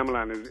with the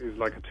gamelan is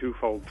like a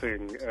twofold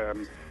thing.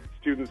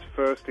 Students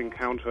first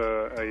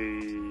encounter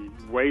a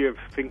way of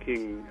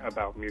thinking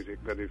about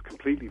music that is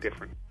completely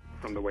different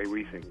from the way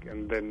we think,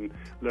 and then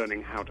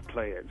learning how to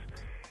play it.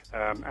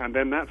 And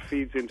then that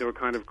feeds into a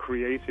kind of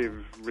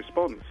creative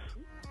response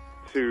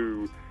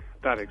to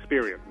that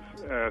experience.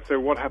 So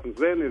what happens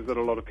then is that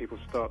a lot of people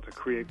start to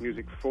create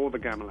music for the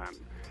gamelan,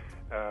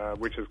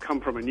 which has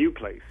come from a new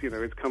place.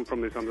 It's come from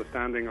this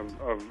understanding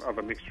of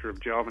a mixture of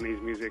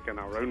Javanese music and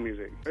our own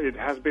music. It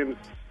has been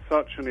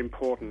such an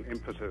important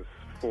impetus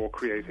for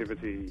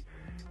creativity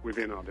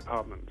within our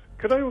department.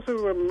 Could I also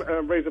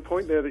raise a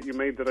point there that you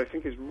made that I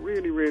think is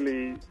really,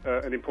 really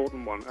an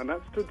important one, and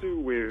that's to do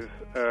with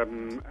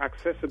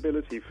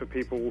accessibility for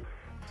people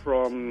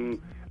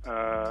from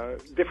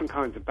different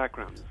kinds of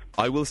backgrounds.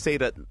 I will say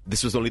that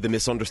this was only the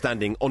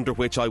misunderstanding under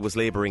which I was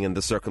labouring in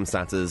the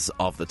circumstances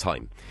of the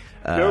time.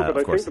 No, but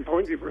I think the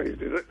point you've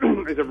raised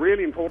is a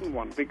really important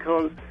one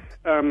because,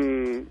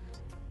 and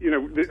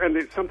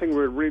it's something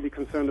we're really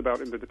concerned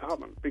about in the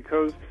department,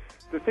 because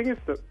the thing is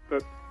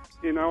that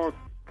in our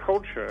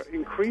culture,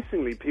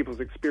 increasingly people's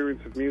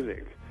experience of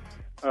music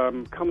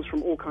comes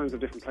from all kinds of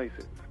different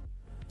places.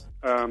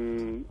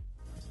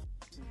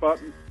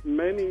 But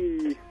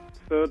many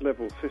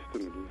third-level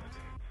systems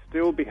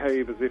still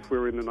behave as if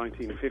we're in the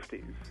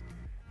 1950s,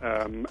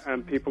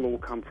 and people all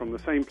come from the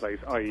same place,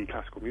 i.e.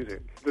 classical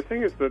music. The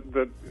thing is that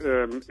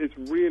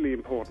it's really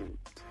important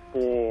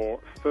for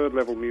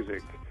third-level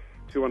music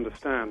to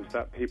understand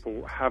that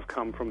people have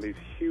come from these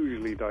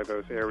hugely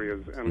diverse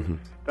areas, and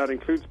that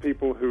includes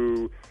people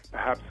who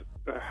perhaps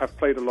have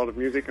played a lot of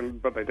music,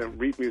 but they don't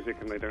read music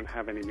and they don't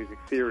have any music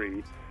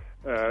theory.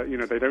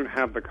 They don't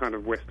have the kind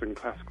of Western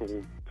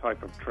classical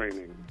type of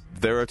training.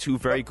 There are two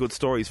very good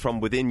stories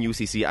from within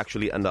UCC,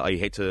 actually, and I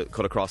hate to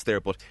cut across there,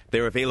 but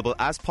they're available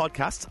as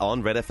podcasts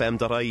on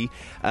redfm.ie.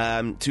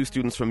 Two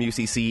students from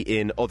UCC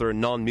in other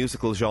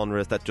non-musical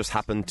genres that just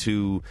happen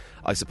to,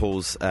 I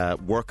suppose,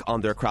 work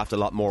on their craft a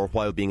lot more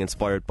while being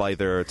inspired by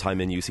their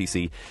time in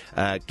UCC.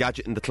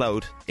 Gadget in the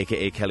Cloud,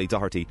 a.k.a. Kelly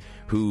Doherty,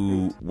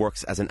 who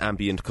works as an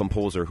ambient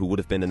composer, who would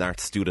have been an art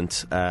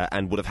student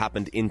and would have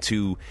happened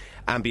into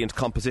ambient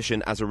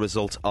composition as a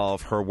result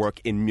of her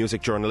work in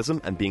music journalism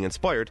and being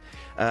inspired,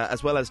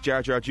 as well as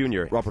Jar Jar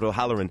Jr., Robert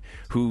O'Halloran,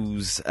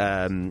 whose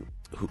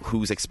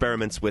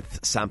experiments with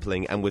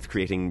sampling and with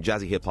creating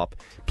jazzy hip-hop,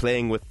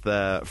 playing with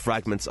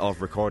fragments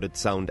of recorded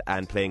sound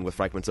and playing with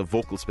fragments of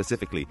vocal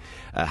specifically,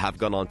 have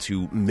gone on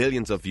to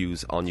millions of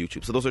views on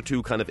YouTube. So those are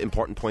two kind of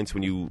important points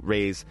when you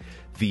raise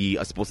the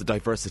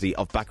diversity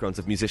of backgrounds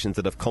of musicians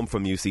that have come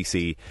from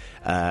UCC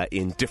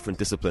in different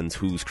disciplines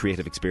whose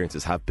creative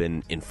experiences have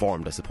been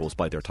informed, I suppose,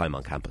 by their time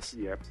on campus.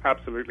 Yeah,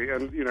 absolutely.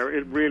 And,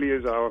 it really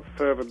is our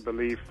fervent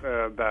belief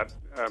that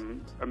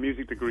a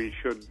music degree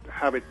should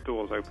have its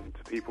doors open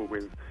to people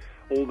with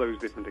all those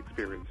different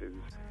experiences,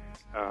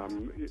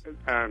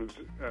 and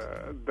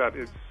that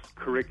its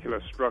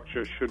curricular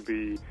structure should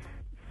be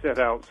set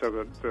out so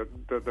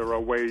that there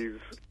are ways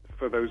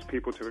for those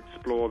people to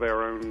explore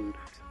their own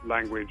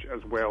language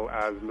as well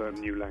as learn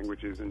new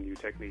languages and new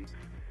techniques.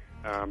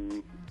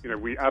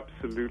 We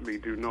absolutely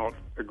do not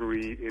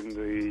agree in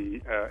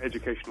the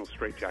educational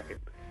straitjacket.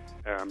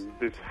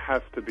 This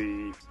has to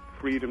be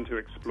freedom to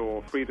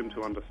explore, freedom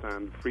to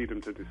understand, freedom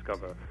to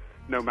discover,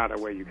 no matter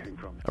where you came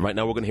from. And right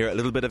now we're going to hear a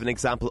little bit of an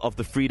example of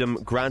the freedom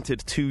granted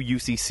to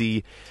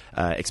UCC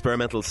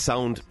Experimental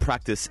Sound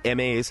Practice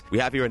MAs. We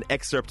have here an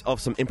excerpt of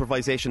some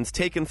improvisations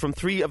taken from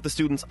three of the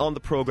students on the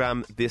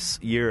programme this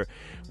year.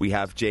 We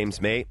have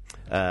James May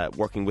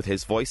working with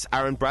his voice,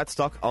 Aaron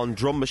Bradstock on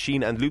drum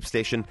machine and loop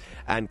station,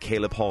 and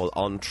Caleb Hall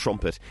on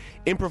trumpet,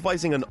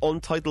 improvising an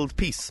untitled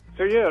piece.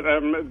 So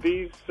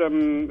these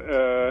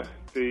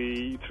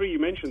the three you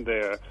mentioned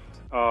there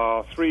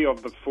are three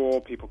of the four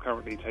people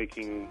currently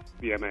taking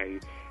the MA.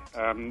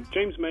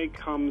 James May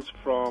comes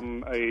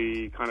from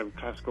a kind of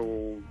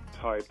classical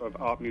type of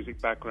art music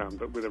background,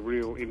 but with a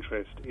real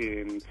interest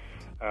in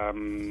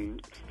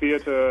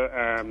theatre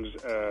and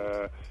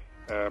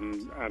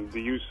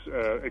the use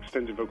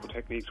extended vocal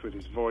techniques with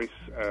his voice,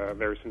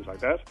 various things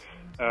like that.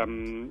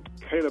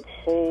 Caleb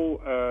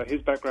Hall,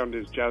 his background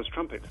is jazz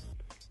trumpet,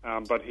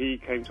 but he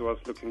came to us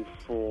looking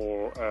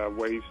for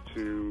ways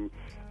to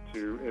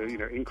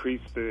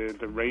increase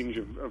the range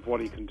of what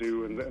he can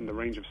do and the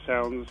range of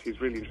sounds. He's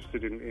really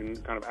interested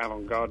in kind of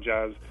avant-garde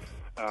jazz,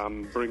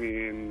 bringing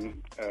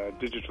in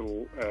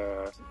digital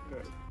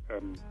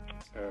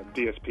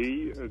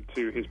DSP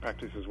to his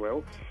practice as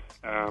well.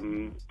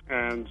 And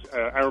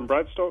Aaron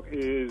Bradstock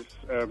is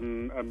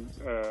an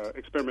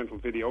experimental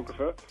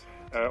videographer,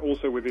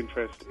 also with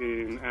interest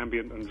in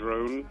ambient and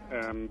drone.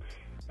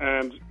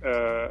 And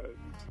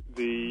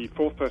the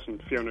fourth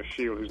person, Fiona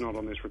Shield, who's not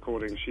on this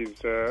recording,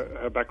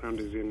 her background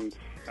is in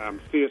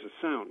theatre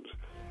sound.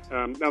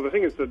 Now, the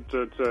thing is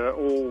that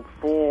all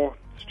four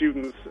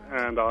students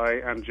and I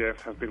and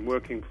Jeff have been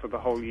working for the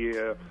whole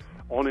year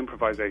on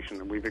improvisation,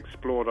 and we've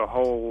explored a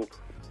whole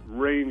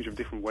range of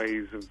different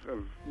ways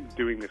of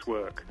doing this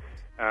work.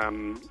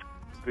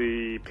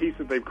 The piece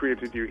that they've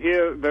created you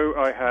hear, though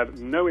I had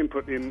no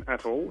input in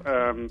at all,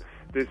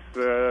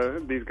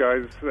 these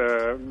guys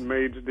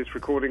made this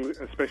recording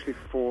especially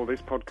for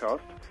this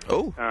podcast.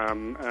 Oh.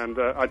 And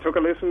I took a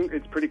listen.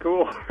 It's pretty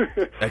cool.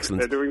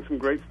 Excellent. They're doing some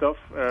great stuff.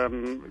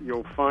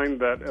 You'll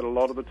find that a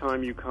lot of the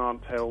time you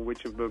can't tell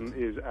which of them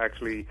is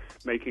actually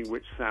making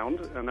which sound,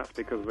 and that's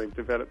because they've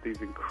developed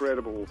these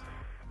incredible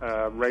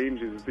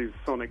ranges, these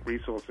sonic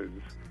resources.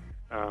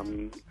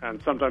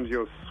 And sometimes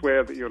you'll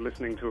swear that you're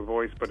listening to a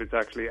voice, but it's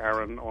actually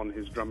Aaron on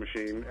his drum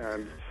machine.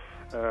 And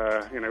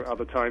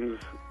Other times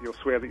you'll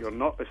swear that you're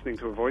not listening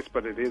to a voice,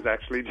 but it is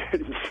actually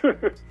James.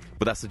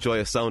 But that's the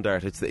joy of sound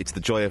art. It's the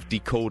joy of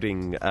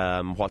decoding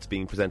what's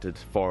being presented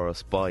for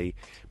us by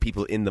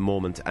people in the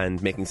moment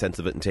and making sense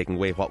of it and taking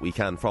away what we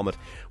can from it.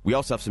 We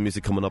also have some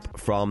music coming up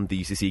from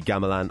the UCC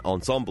Gamelan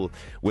Ensemble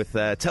with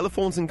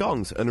Telephones and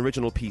Gongs, an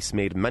original piece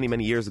made many,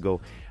 many years ago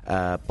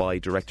by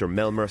director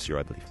Mel Mercier,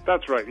 I believe.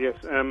 That's right, yes.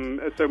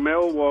 So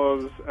Mel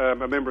was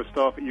a member of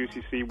staff at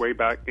UCC way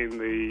back in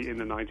the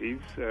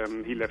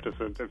 90s. He left us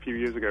a few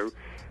years ago.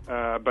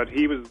 But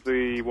he was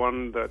the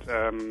one that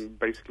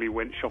basically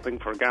went shopping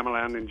for a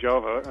gamelan in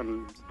Java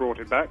and brought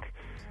it back.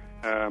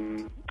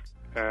 So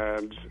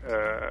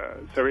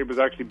it was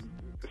actually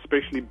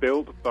especially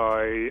built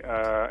by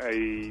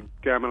a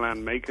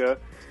gamelan maker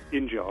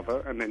in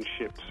Java and then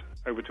shipped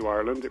over to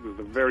Ireland. It was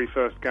the very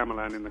first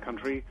gamelan in the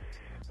country.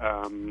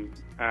 There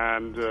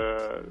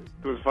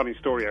was a funny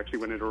story actually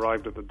when it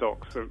arrived at the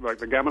docks. So,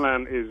 the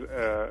gamelan is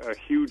a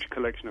huge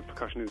collection of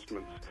percussion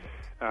instruments.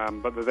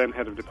 But the then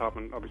head of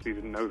department obviously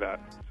didn't know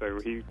that, so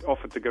he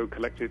offered to go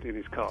collect it in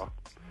his car.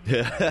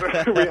 Yeah.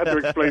 We had to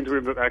explain to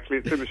him that actually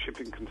it's in a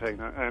shipping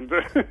container, and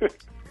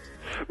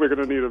we're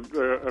going to need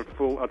a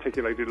full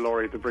articulated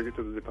lorry to bring it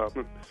to the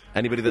department.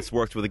 Anybody that's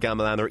worked with a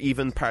gamelan or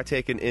even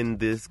partaken in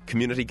this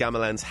community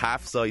gamelan's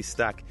half-size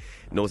stack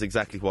knows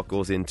exactly what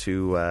goes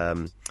into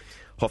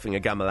huffing a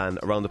gamelan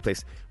around the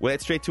place. We'll head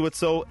straight to it.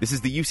 So this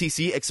is the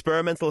UCC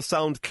Experimental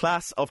Sound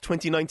Class of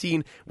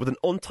 2019 with an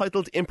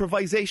untitled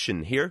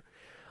improvisation here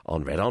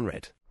on Red on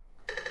Red.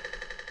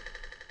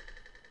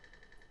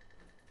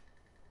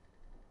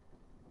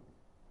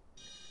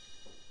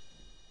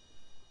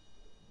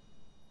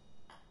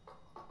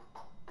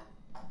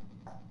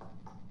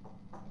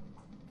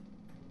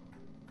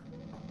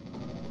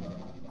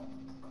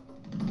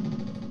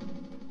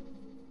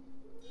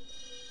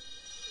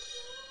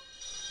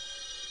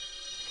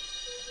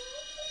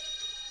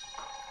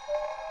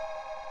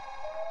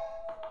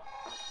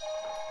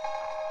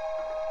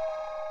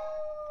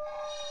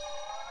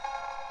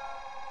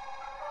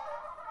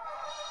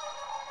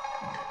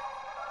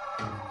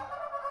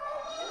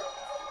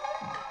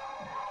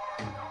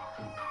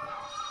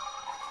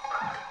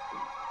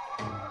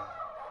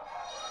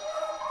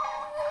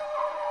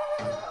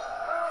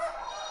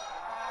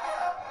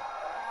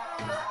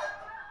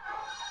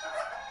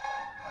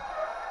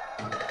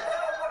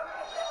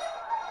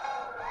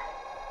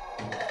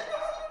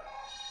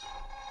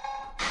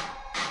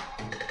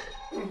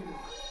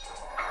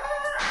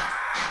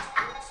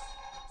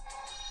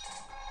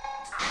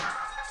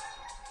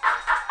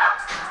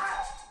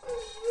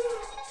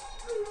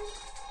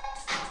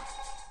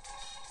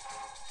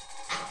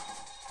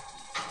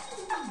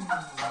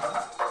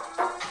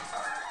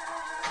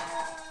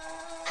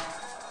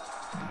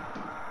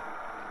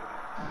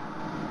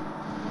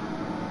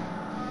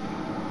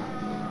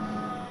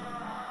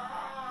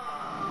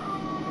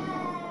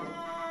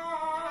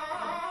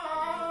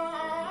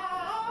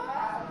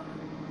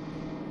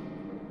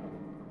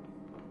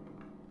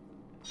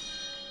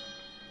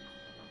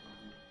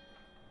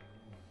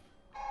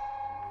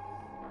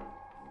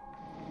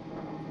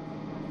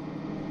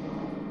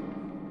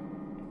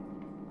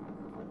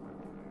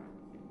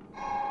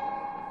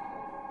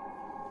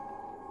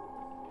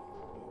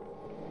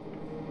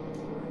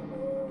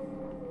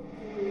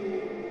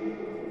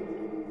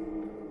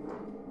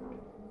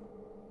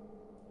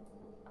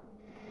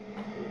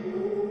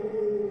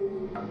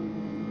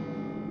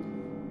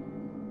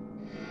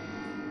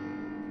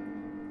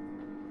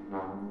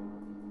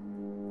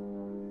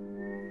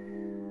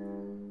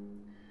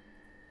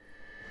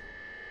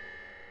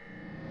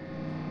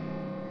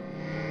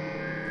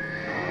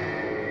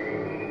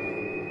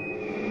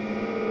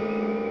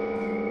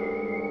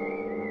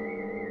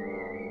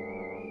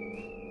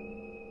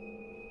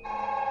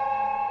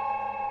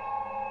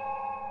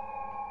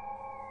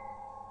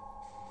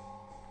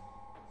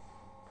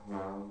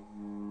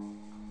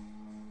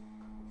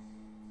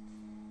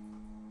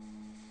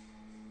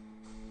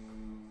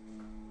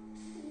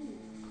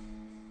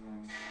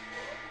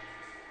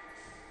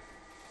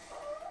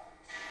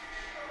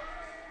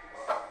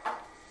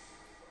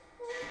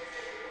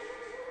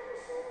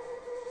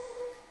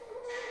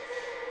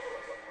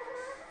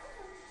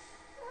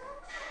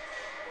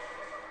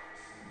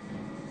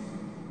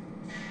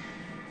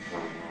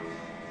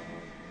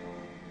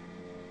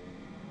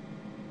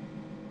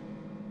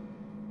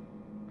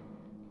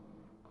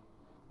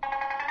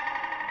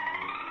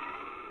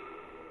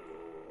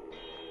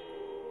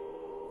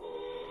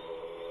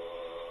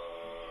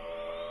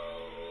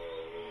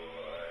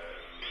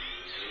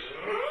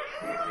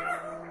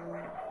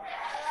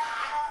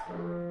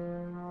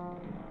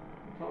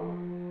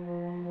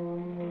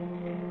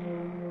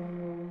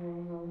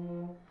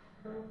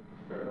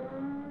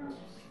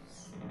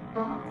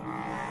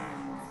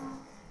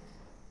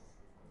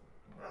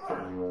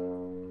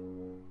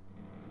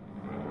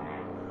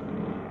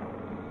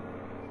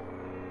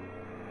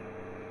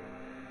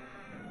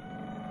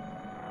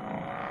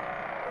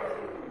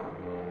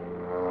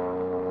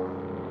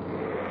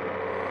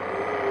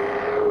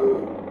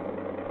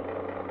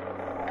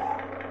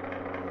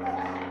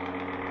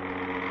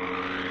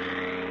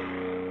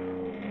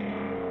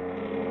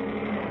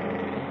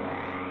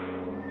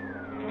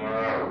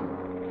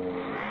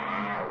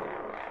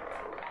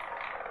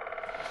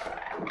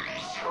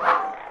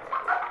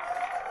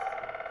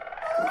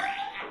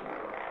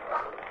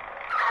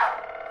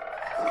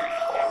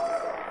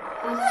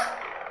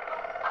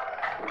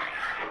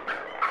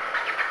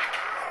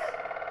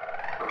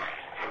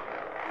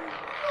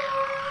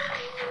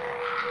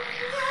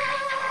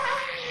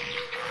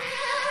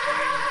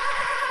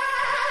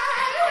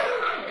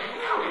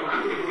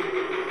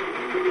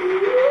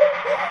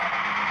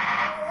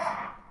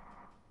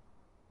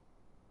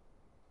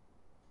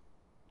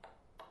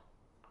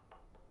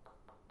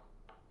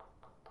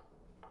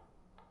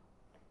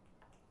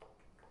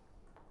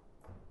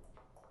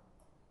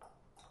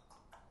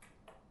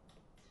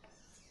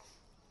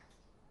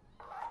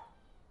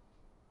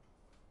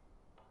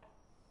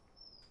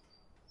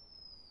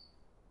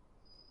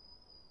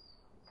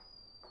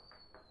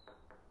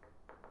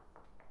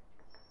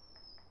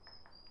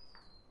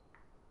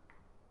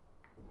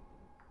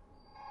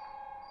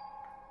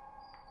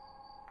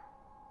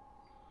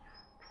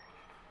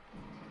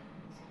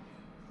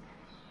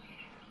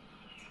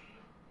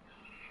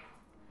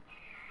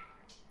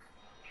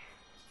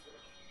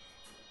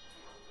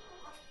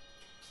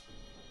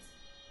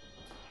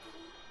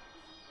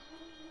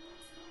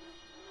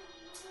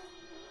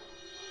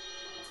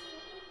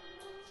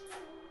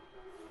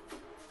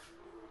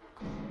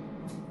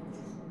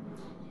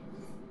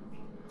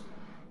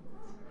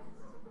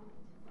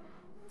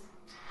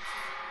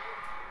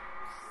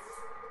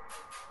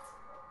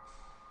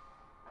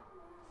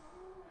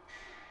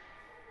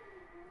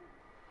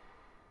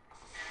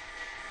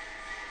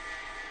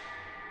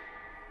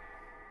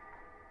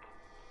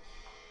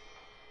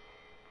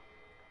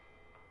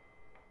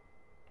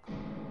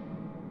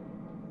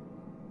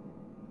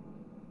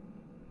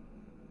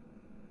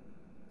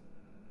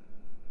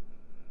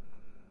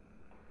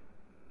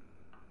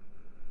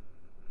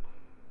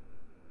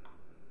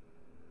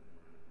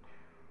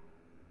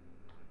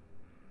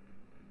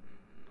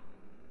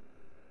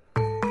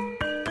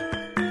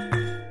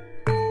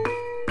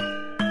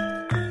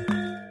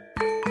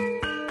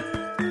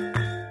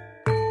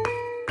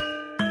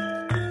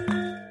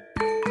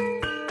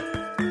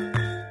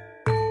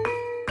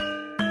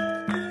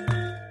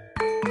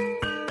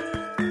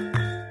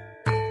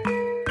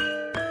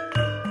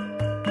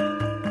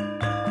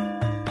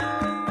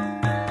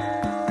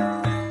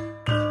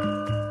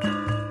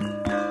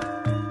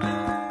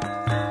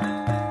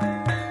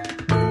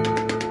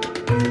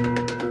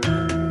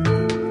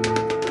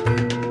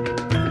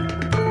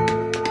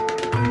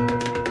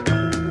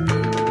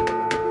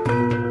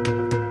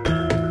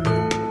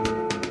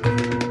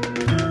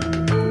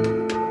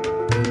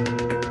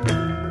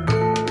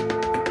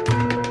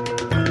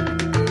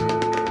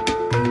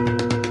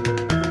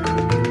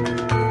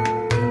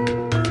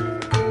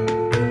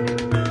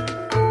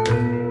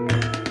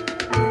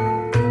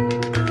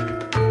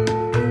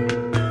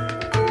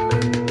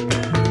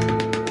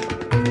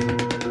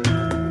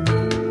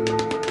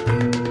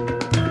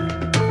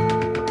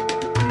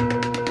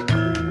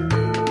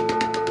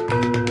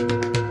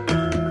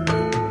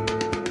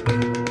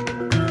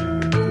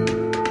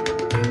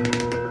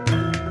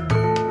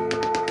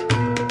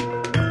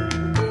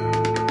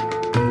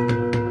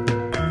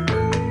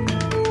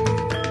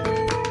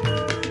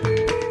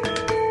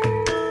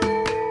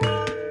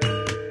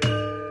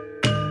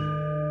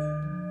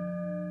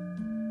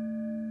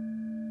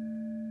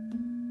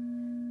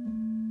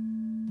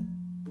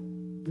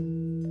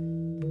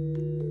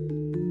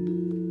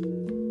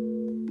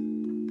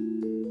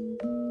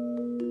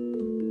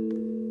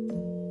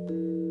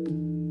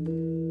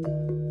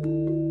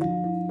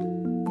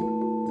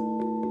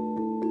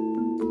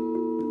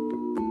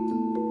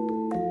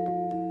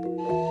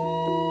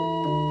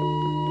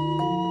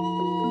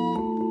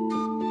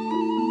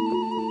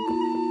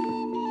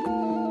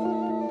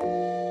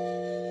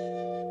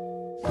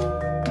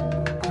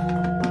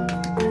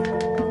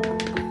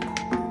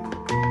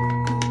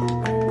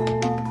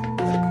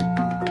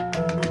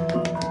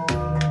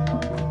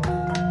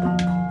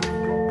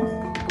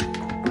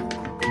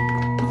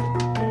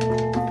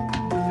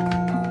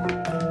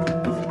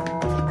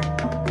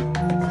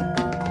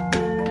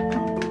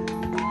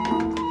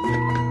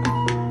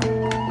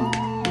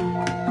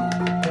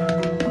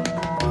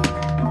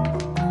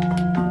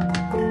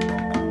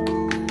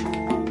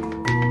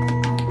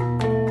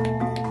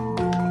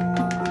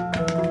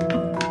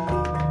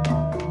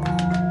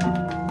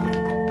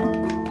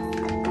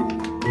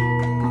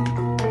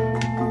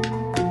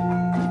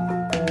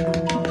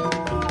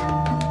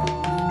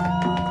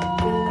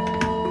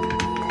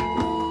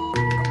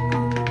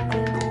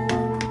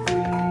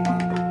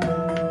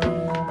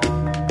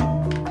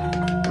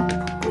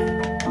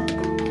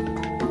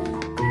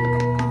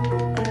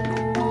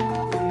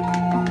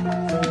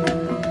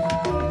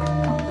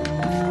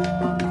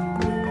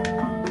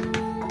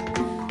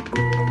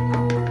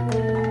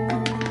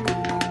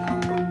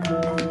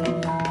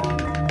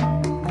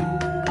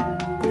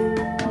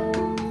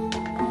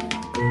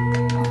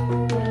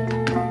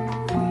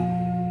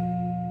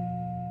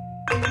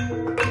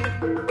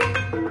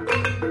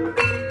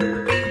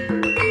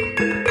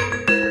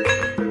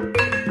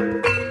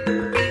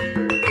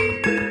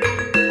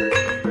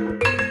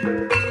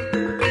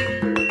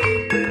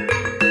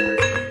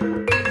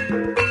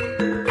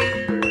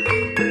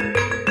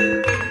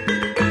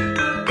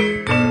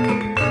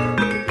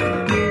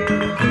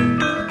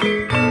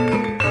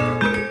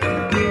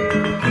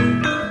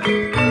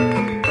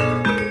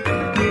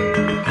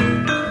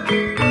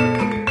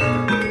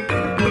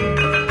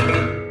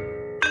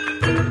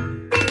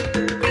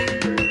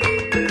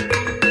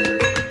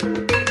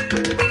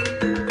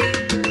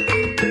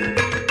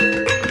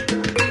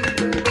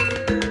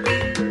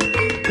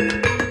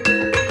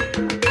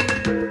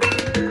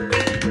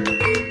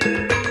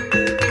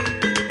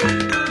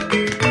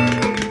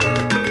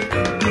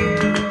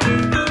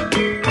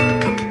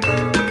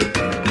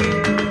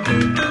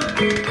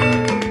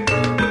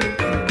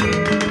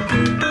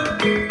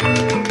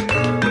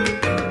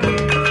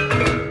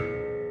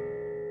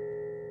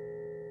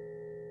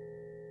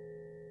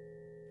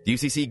 The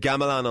UCC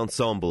Gamelan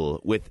Ensemble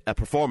with a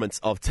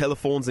performance of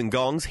Telephones and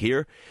Gongs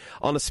here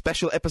on a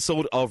special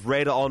episode of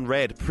Red on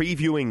Red,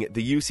 previewing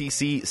the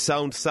UCC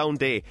Sound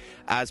Day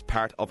as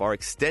part of our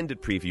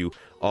extended preview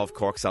of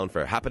Cork Sound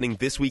Fair, happening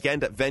this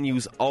weekend at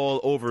venues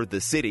all over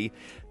the city.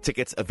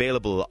 Tickets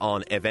available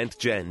on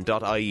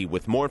eventgen.ie,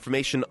 with more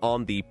information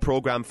on the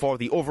programme for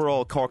the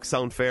overall Cork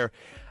Sound Fair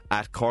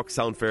at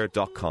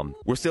corksoundfair.com.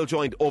 We're still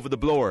joined over the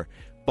blower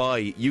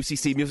by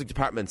UCC Music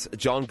Department's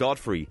John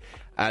Godfrey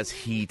as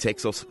he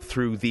takes us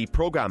through the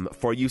programme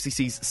for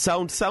UCC's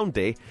Sound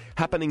Day,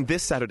 happening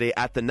this Saturday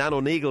at the Nano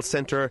Nagle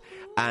Centre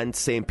and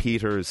St.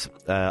 Peter's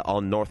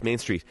on North Main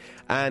Street.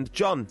 And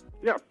John,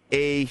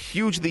 a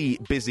hugely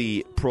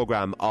busy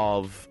programme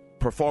of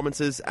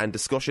performances and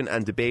discussion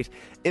and debate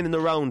in and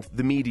around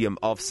the medium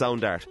of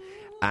sound art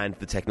and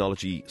the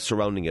technology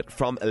surrounding it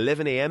from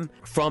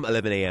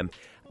 11am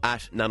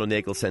at Nano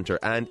Nagle Centre,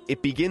 and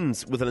it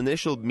begins with an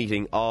initial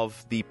meeting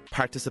of the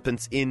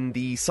participants in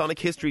the Sonic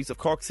Histories of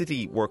Cork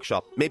City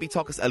workshop. Maybe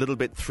talk us a little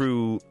bit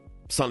through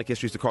Sonic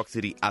Histories of Cork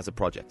City as a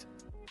project.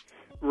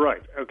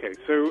 Right, okay.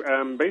 So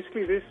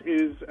basically this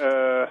is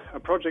a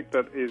project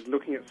that is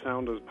looking at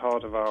sound as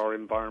part of our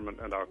environment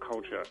and our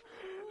culture.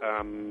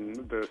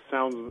 The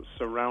sounds that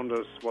surround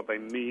us, what they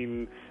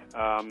mean,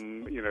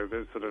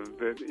 the sort of,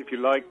 if you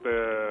like,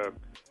 the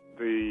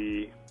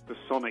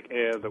sonic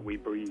air that we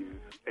breathe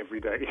every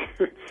day.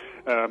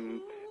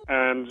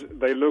 And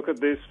they look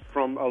at this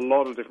from a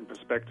lot of different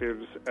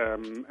perspectives,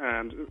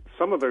 and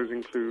some of those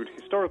include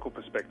historical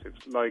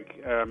perspectives,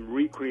 like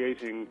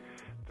recreating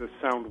the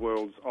sound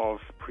worlds of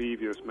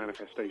previous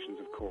manifestations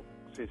of Cork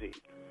City.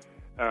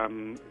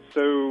 One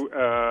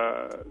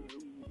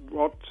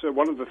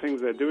of the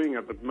things they're doing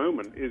at the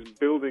moment is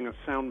building a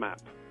sound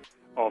map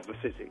of the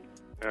city,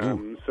 of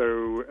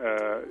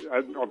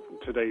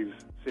today's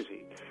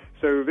city.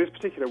 So this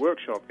particular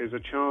workshop is a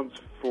chance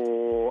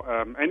for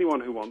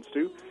anyone who wants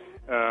to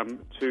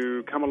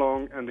come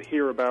along and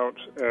hear about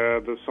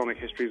the Sonic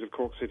Histories of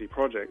Cork City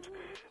project,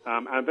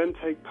 and then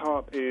take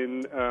part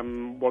in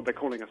what they're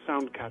calling a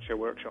sound catcher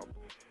workshop,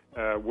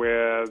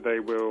 where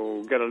they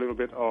will get a little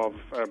bit of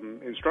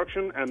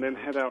instruction and then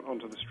head out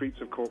onto the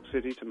streets of Cork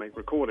City to make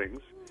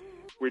recordings,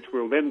 which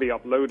will then be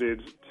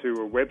uploaded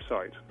to a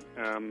website,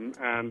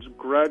 and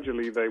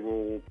gradually they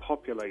will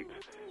populate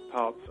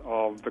parts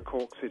of the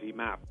Cork City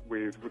map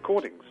with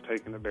recordings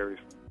taken at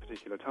various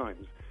particular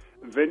times.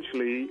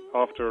 Eventually,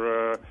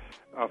 after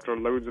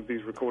loads of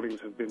these recordings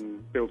have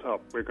been built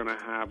up, we're going to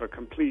have a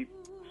complete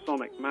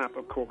sonic map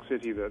of Cork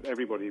City that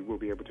everybody will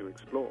be able to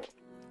explore.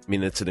 I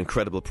mean, it's an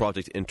incredible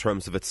project in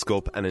terms of its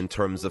scope and in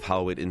terms of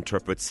how it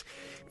interprets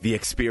the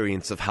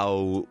experience of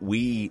how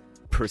we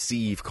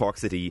perceive Cork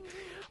City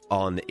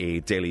on a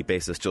daily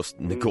basis, just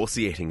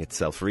negotiating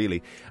itself,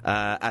 really.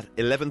 At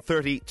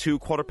 11:30 to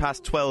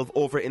 12:15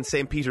 over in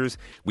St. Peter's,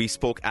 we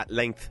spoke at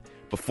length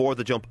before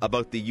the jump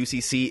about the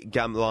UCC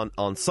Gamelan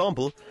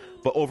Ensemble,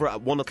 but over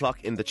at 1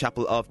 o'clock in the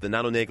chapel of the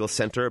Nano Nagle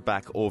Centre,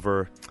 back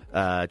over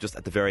just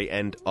at the very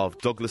end of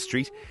Douglas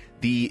Street,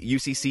 the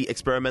UCC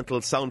Experimental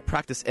Sound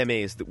Practice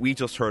MAs that we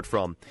just heard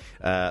from,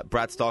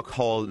 Bradstock,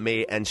 Hall,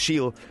 May and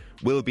Shiel,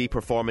 will be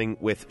performing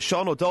with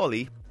Sean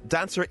O'Dawley,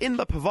 dancer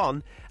Inma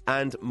Pavon,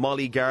 and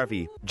Molly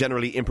Garvey,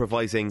 generally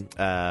improvising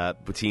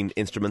between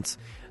instruments.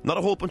 Not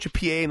a whole bunch of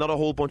PA, not a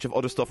whole bunch of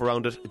other stuff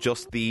around it,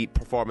 just the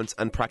performance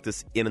and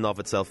practice in and of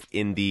itself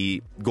in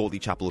the Goldie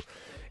Chapel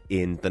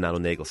in the Nano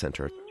Nagle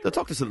Centre. So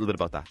talk to us a little bit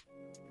about that.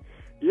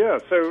 Yeah,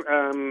 so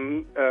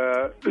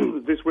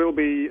this will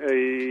be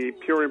a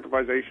pure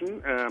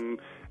improvisation,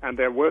 and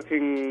they're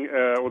working,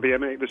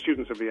 the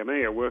students of the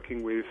MA are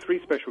working with three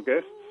special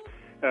guests.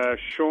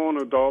 Sean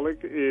O'Dawley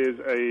is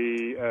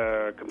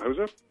a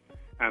composer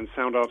and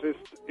sound artist.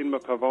 Inma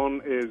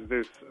Pavon is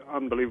this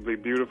unbelievably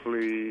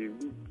beautifully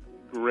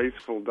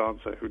graceful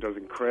dancer who does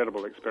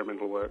incredible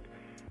experimental work.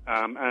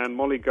 And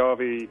Molly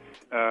Garvey,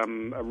 a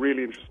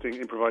really interesting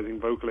improvising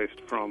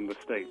vocalist from the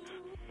States.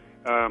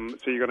 So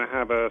you're going to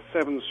have a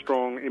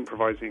 7-strong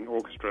improvising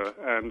orchestra,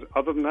 and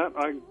other than that,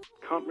 I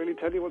can't really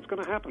tell you what's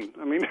going to happen.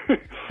 I mean,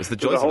 there's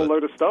a whole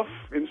load of stuff: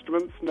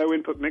 instruments, no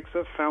input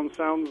mixer, found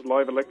sounds,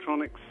 live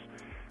electronics,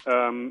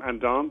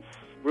 and dance.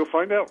 We'll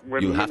find out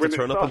when you'll have to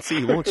turn up and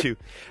see, won't you?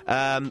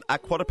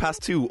 At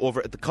 2:15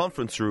 over at the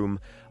conference room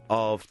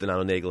of the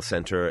Nano Nagle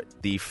Centre,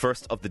 the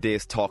first of the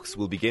day's talks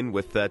will begin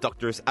with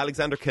Doctors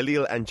Alexander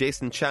Khalil and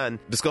Jason Chan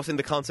discussing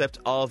the concept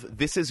of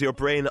This Is Your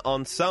Brain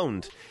on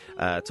Sound,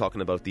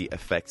 talking about the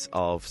effects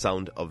of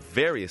sound of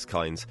various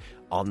kinds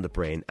on the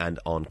brain and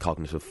on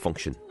cognitive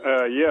function.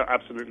 Yeah,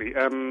 absolutely.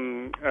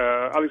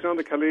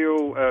 Alexander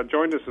Khalil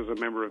joined us as a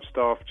member of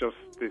staff just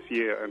this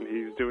year, and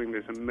he's doing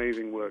this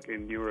amazing work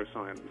in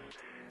neuroscience.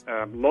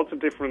 Lots of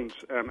different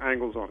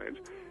angles on it.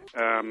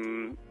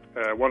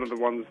 One of the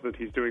ones that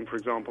he's doing, for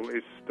example,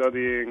 is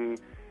studying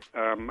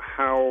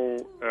how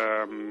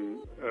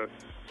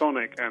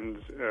sonic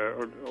and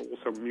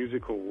also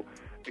musical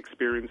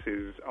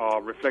experiences are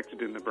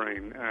reflected in the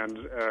brain,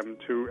 and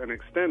to an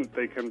extent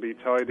they can be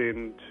tied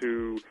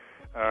into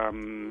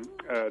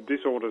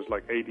disorders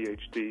like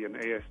ADHD and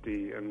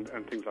ASD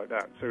and things like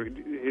that. So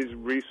his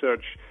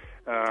research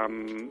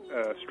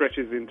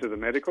stretches into the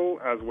medical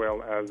as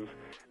well as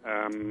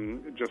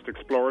just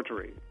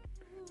exploratory.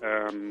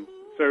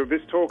 So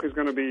this talk is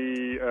going to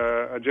be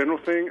a general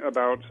thing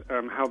about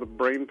how the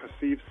brain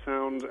perceives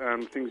sound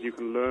and things you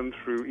can learn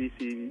through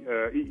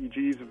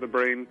EEGs of the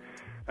brain.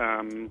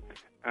 And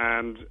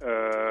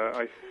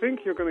I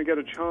think you're going to get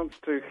a chance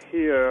to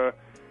hear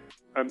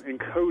an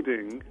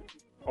encoding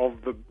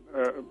of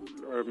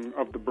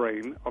the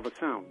brain of a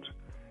sound.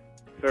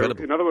 So,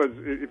 Incredible. In other words,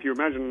 if you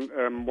imagine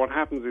what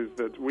happens is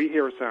that we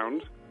hear a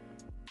sound,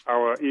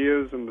 our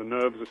ears and the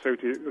nerves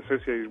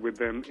associated with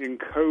them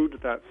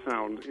encode that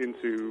sound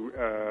into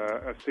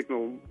a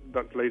signal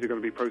that's later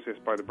going to be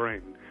processed by the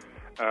brain.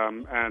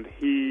 And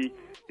he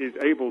is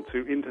able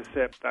to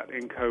intercept that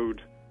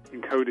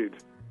encoded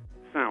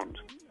sound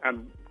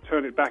and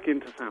turn it back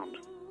into sound.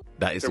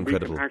 That is so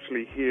incredible. We can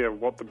actually hear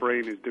what the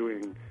brain is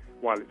doing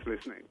while it's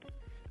listening.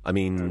 I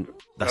mean,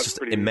 that's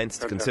just immense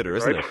to consider,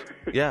 isn't right?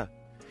 it? Yeah.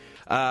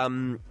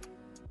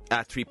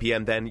 At 3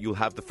 p.m. then, you'll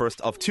have the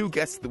first of two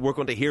guests that we're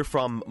going to hear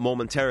from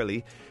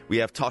momentarily. We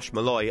have Tosh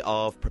Molloy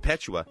of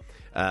Perpetua,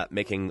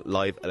 making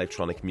live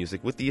electronic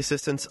music with the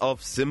assistance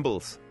of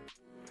cymbals.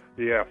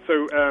 Yeah,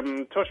 so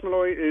Tosh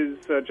Molloy is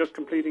just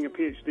completing a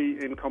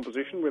PhD in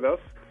composition with us,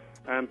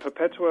 and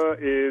Perpetua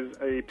is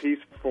a piece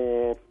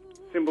for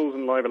cymbals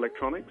and live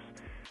electronics.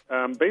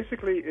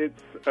 Basically,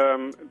 it's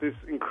this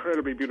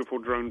incredibly beautiful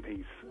drone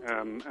piece,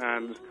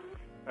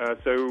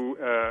 so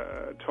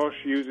Tosh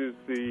uses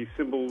the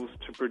cymbals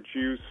to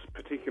produce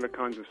particular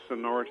kinds of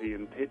sonority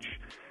and pitch,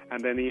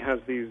 and then he has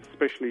these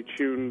specially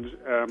tuned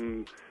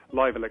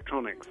live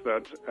electronics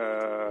that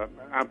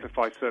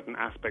amplify certain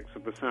aspects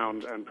of the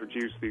sound and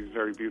produce these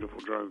very beautiful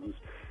drones.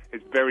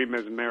 It's very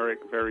mesmeric,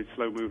 very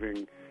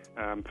slow-moving,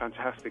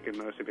 fantastic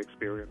immersive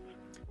experience.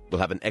 We'll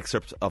have an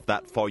excerpt of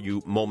that for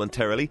you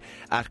momentarily.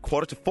 At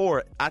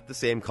 3:45 at the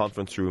same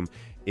conference room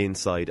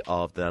inside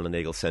of the Nano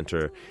Nagle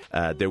Centre,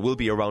 there will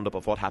be a roundup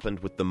of what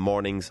happened with the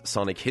morning's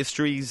Sonic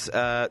Histories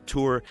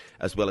tour,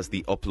 as well as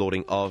the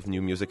uploading of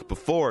new music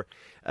before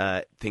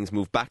things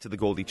move back to the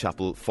Goldie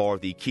Chapel for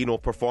the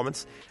keynote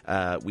performance.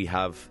 We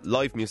have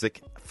live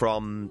music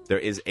there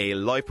is a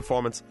live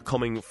performance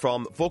coming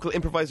from vocal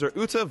improviser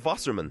Ute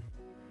Wassermann.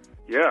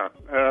 Yeah,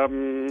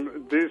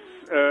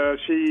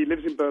 she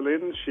lives in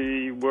Berlin.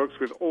 She works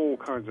with all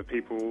kinds of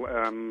people,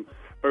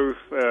 both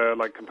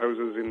like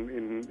composers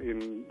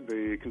in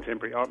the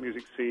contemporary art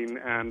music scene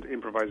and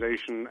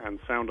improvisation and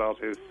sound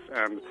artists,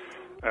 and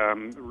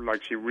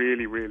like she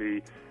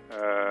really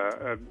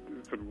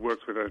sort of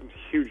works with a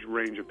huge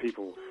range of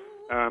people.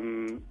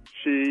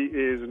 She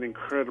is an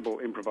incredible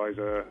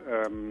improviser,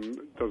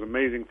 does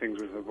amazing things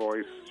with her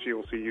voice. She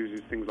also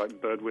uses things like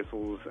bird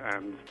whistles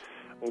and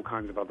all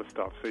kinds of other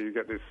stuff. So you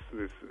get this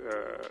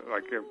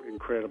like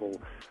incredible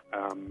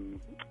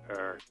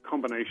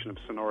combination of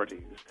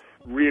sonorities.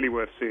 Really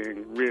worth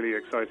seeing, really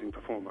exciting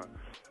performer.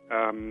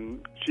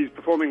 She's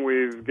performing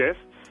with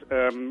guests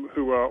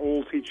who are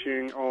all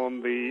teaching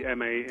on the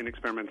MA in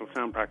Experimental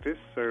Sound Practice.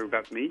 So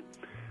that's me,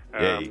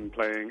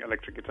 playing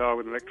electric guitar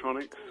with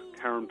electronics.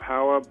 Karen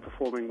Power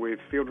performing with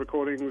field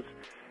recordings.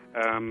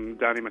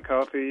 Danny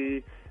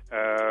McCarthy,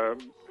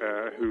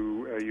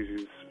 who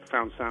uses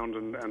found sound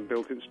and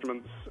built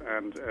instruments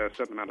and a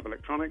certain amount of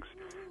electronics,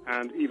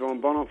 and Yvonne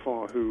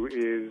Bonenfant, who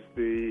is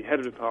the head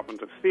of the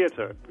department of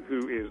theatre,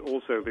 who is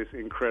also this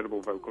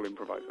incredible vocal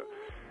improviser.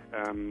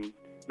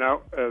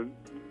 Now,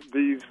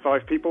 these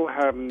 5 people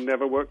have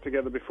never worked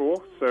together before,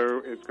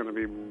 so it's going to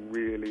be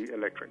really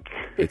electric.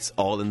 It's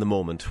all in the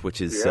moment, which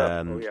is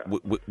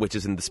which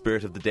is in the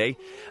spirit of the day.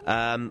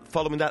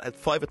 Following that, at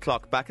 5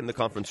 o'clock, back in the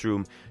conference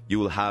room, you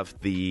will have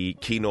the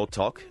keynote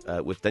talk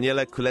with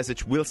Daniela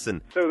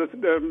Kulesic-Wilson. So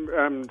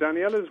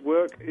Daniela's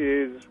work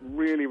is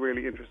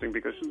really interesting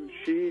because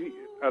she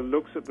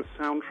looks at the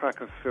soundtrack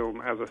of film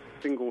as a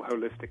single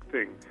holistic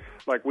thing.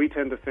 Like we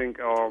tend to think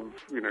of,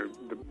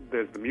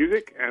 there's the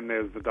music and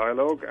there's the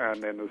dialogue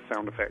and then there's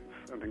sound effects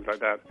and things like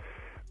that.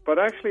 But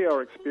actually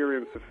our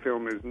experience of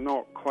film is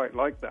not quite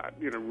like that.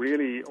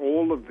 Really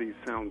all of these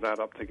sounds add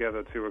up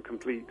together to a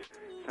complete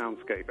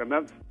soundscape. And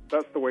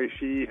that's the way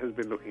she has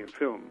been looking at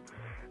film.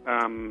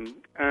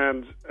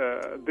 And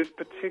this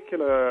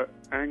particular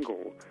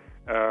angle,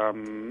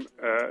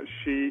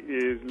 she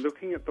is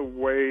looking at the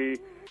way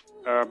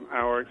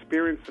our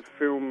experience of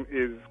film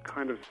is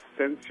kind of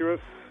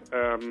sensuous.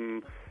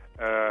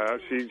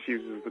 She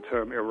uses the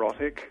term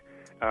erotic.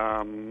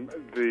 I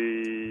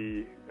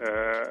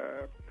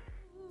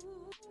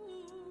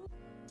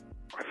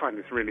find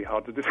this really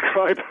hard to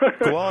describe.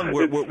 Go on,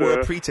 we're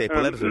a pre-tape,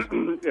 we'll edit it.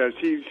 Yeah,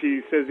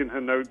 she says in her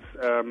notes,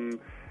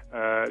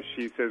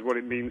 she says what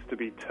it means to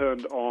be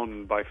turned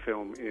on by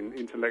film in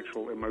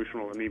intellectual,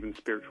 emotional, and even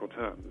spiritual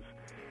terms.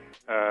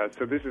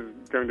 So this is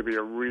going to be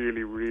a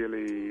really,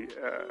 really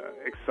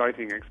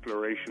exciting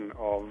exploration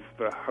of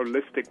the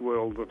holistic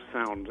world of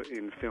sound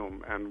in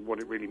film and what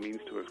it really means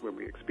to us when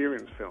we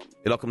experience film.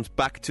 It all comes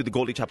back to the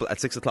Goldie Chapel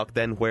at 6 o'clock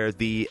then, where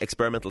the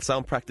Experimental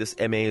Sound Practice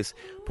MAs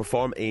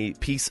perform a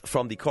piece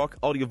from the Cork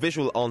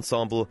Audiovisual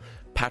Ensemble,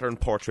 Pattern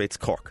Portraits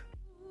Cork.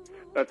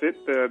 That's it.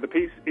 The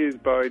piece is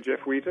by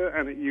Jeff Wheater,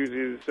 and it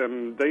uses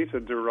data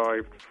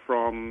derived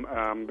from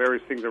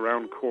various things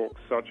around Cork,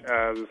 such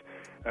as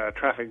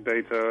traffic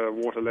data,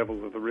 water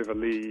levels of the River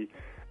Lee,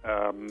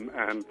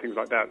 and things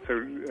like that. So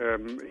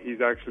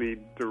he's actually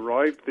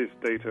derived this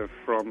data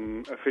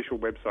from official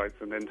websites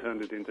and then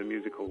turned it into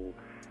musical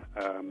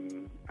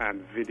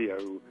and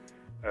video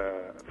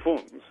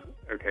forms.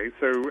 Okay,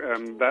 so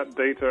that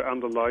data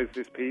underlies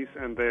this piece,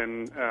 and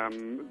then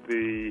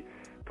the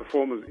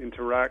performers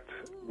interact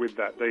with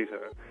that data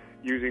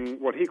using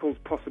what he calls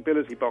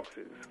possibility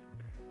boxes.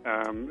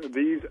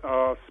 These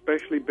are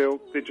specially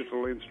built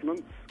digital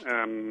instruments.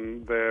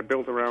 They're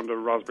built around a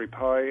Raspberry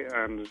Pi,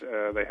 and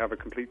they have a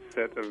complete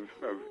set of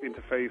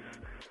interface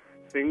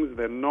things.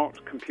 They're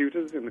not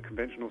computers in the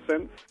conventional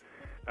sense.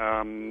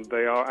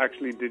 They are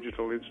actually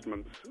digital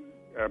instruments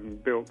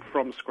built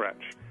from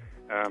scratch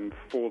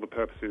for the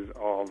purposes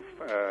of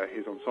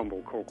his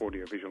ensemble, Cork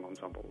Audiovisual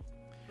Ensemble.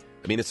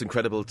 I mean, it's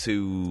incredible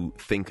to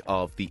think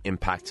of the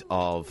impact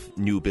of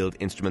new build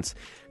instruments,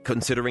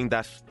 considering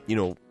that, you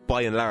know,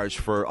 by and large,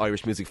 for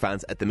Irish music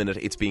fans at the minute,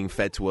 it's being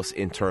fed to us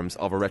in terms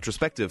of a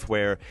retrospective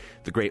where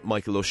the great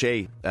Michael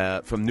O'Shea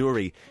from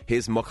Newry,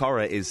 his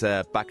Mochara is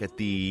back at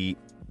the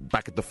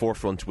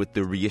forefront with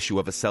the reissue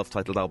of a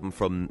self-titled album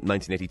from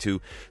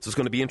 1982. So it's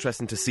going to be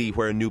interesting to see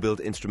where new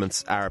build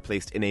instruments are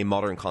placed in a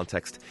modern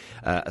context,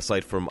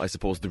 aside from, I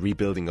suppose, the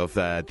rebuilding of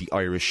the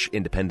Irish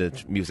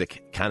independent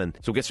music canon.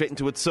 So we'll get straight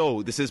into it.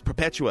 So this is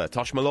Perpetua,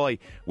 Tosh Molloy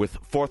with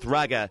Fourth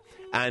Raga,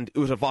 and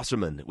Ute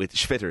Wassermann with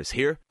Schwitters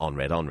here on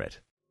Red on Red.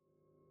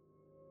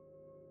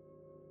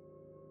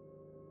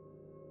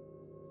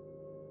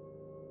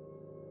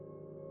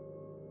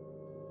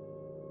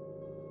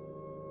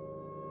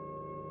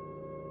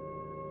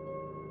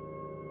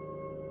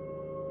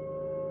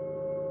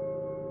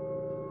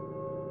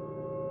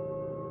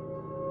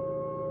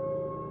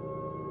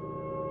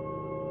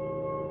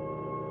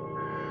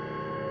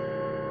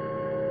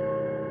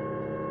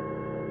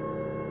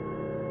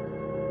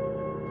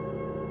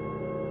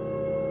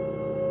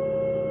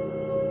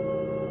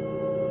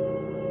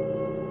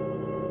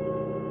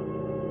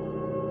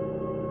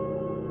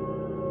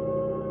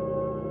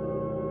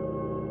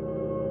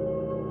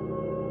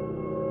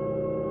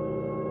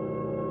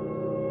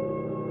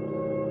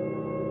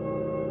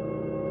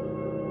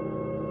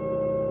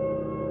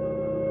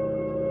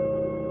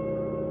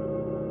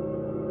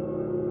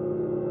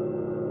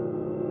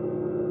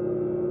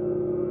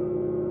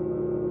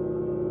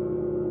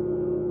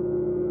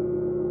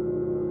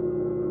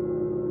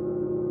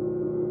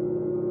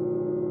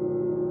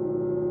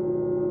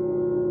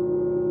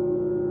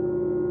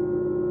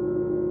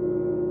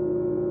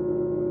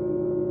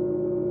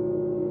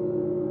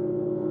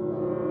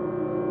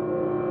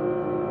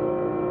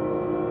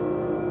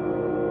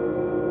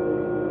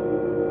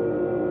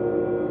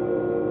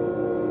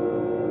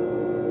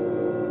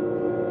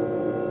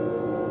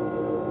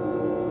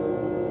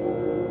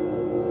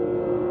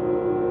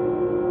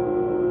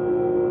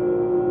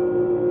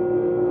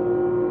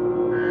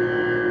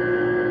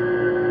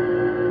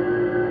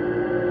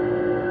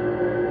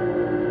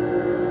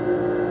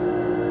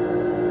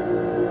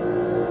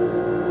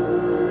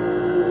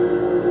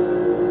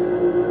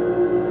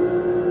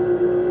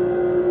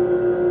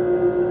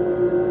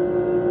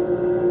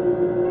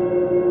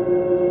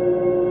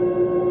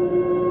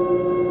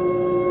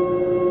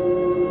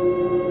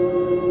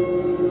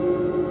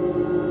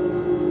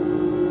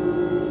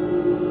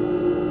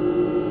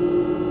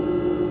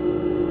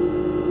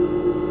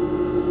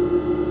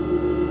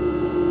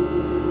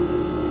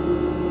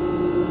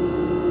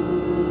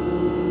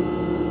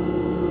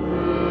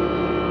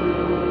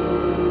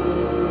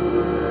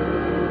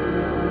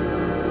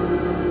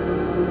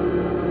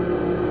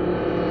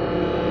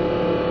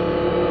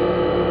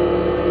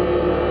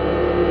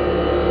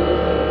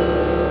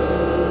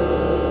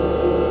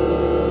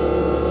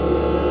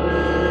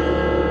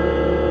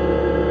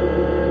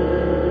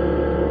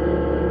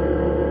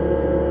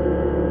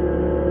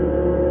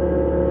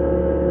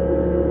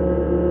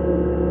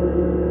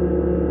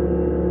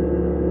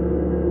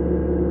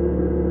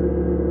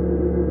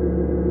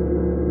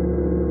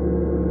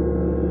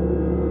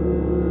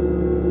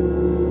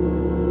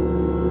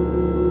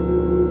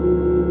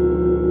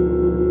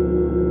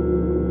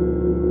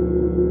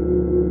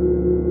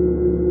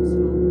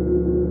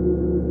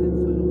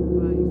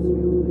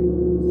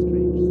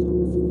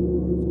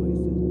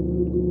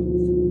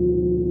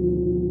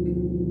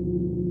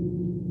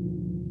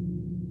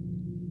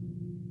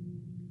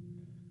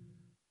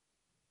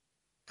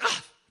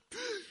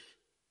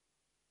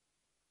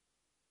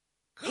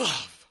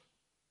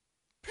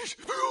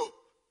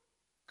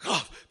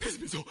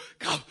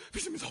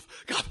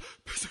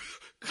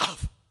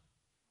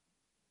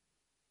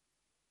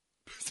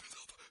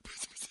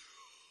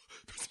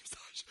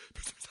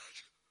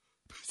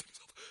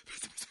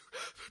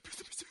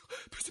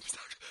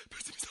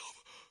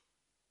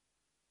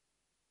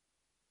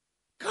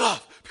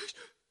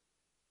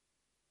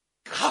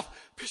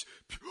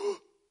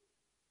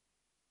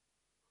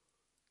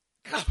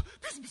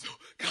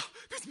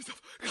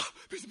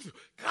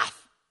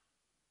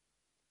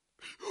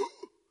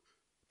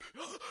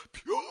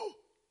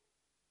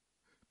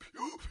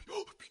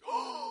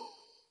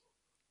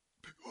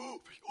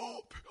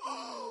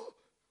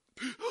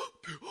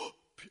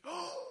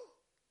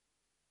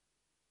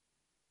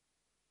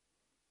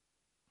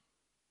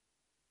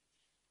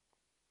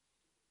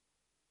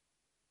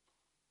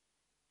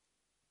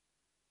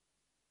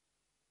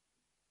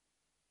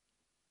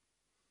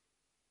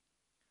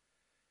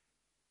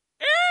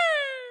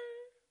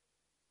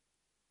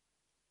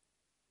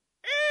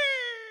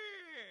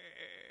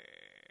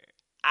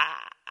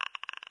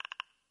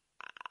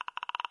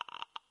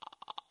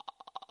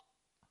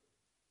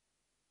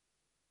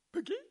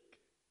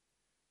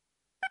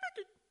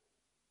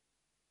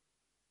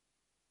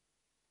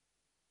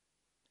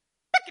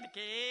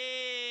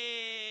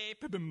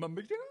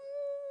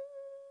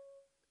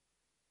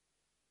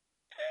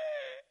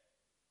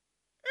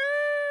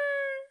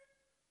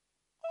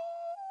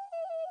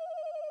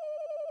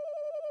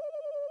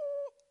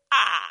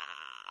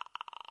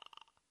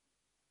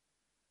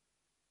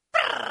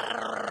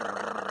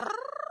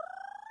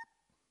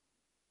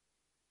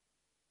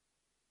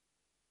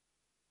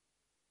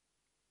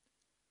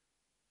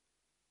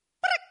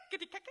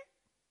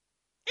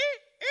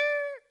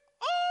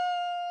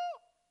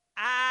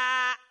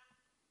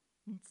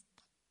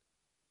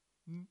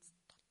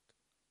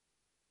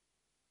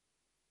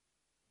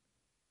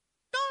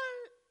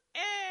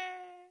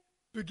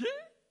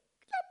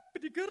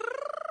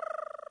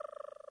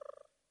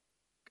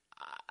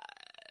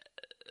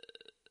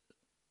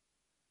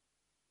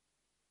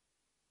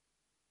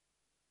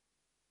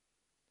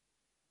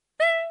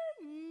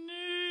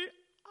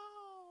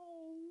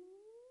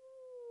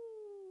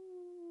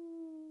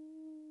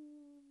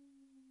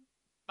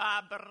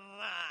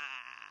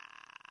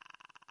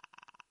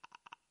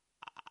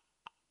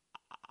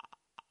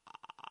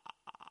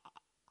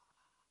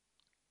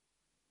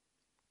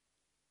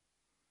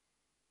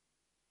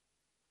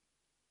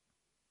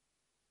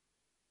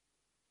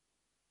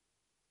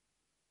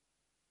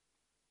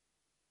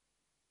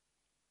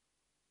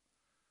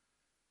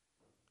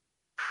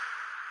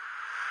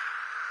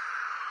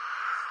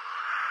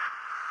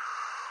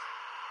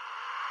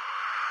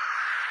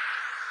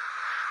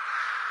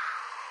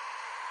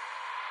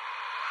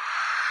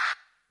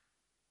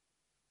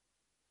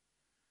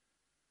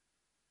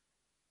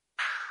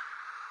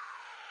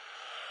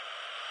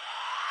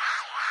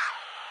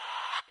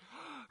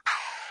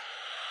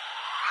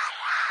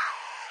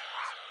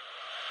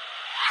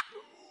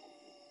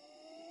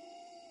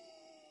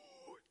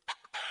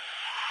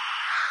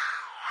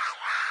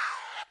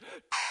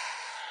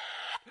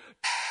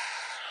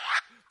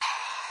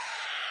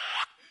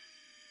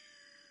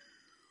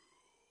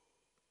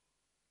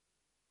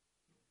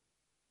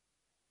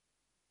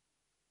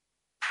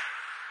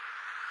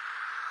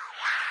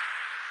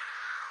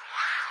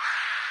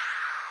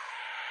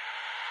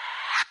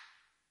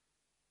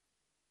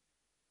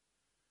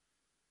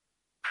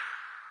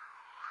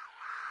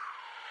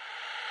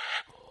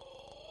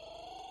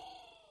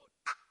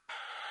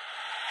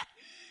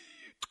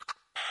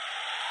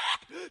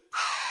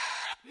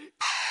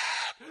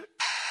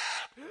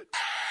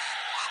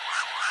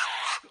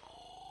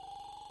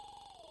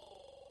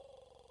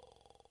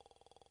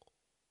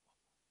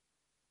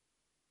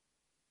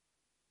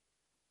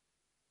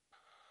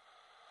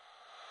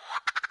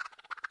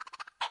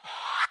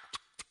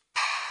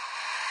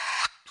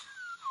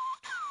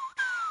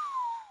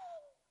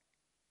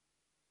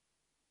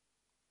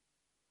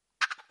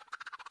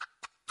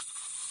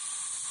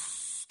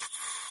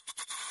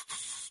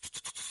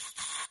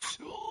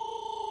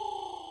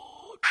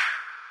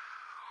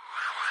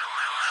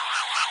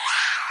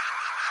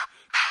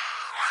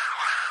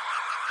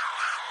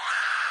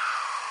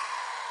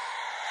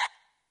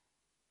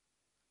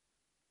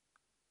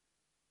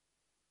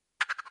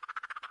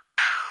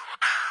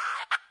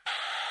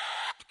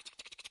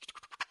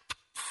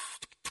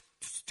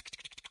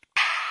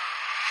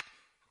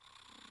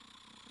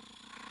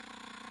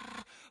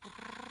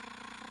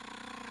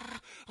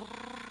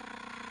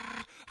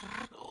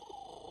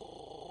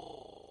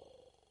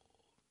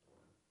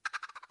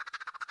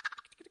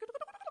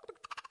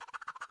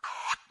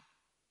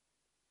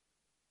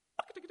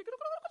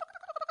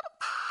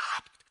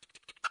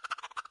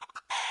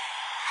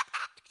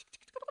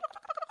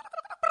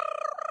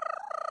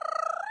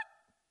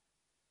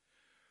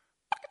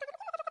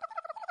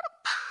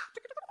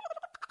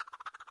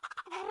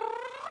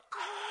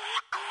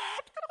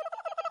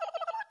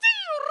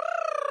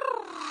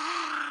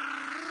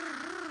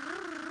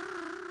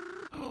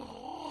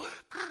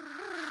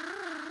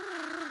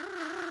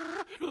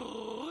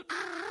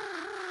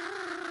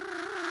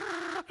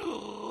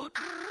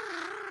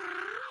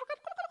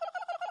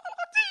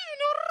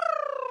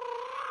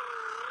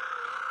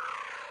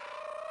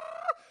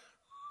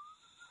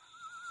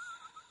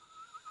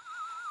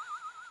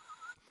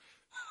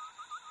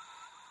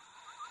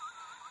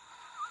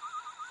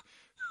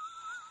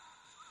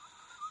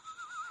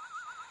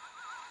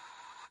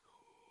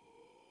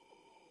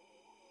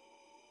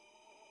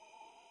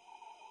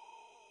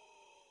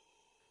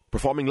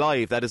 Performing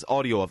live, that is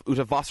audio of Ute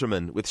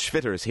Wassermann with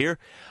Schwitters here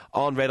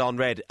on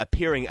Red,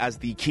 appearing as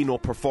the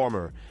keynote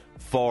performer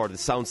for the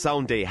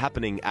Sound Day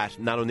happening at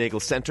Nano Nagle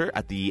Centre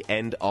at the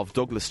end of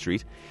Douglas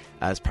Street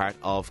as part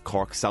of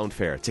Cork Sound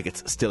Fair.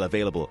 Tickets still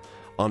available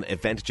on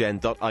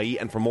eventgen.ie,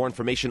 and for more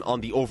information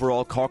on the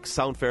overall Cork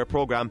Sound Fair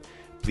programme,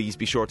 please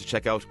be sure to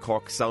check out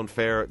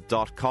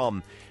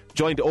corksoundfair.com.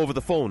 Joined over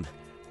the phone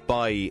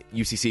by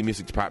UCC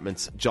Music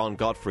Department's John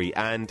Godfrey.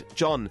 And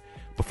John,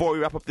 before we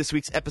wrap up this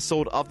week's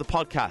episode of the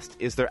podcast,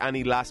 is there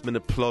any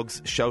last-minute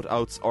plugs,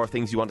 shout-outs or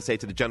things you want to say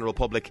to the general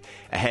public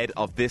ahead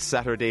of this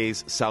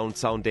Saturday's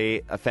Sound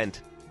Day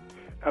event?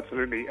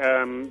 Absolutely.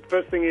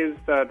 First thing is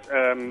that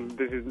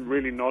this is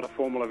really not a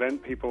formal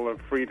event. People are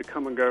free to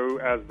come and go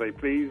as they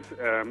please.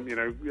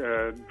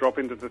 Drop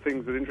into the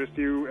things that interest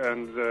you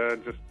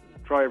and just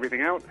try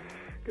everything out.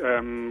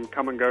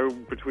 Come and go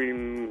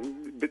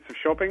between bits of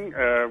shopping,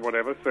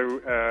 whatever.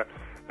 So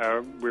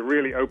we're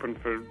really open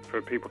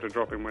for people to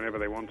drop in whenever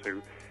they want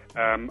to.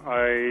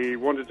 I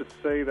wanted to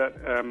say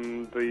that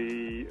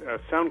the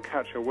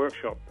Soundcatcher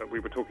workshop that we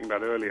were talking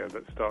about earlier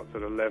that starts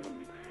at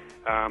 11,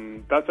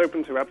 that's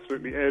open to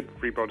absolutely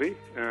everybody,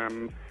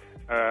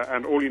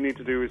 and all you need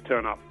to do is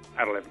turn up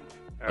at 11.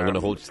 I'm going to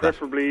hold you to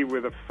preferably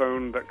with a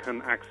phone that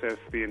can access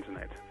the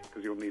internet,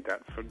 because you'll need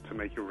that to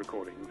make your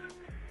recordings.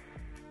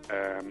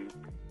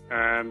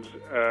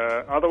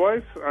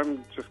 Otherwise,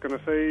 I'm just going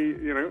to say,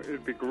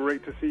 it'd be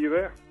great to see you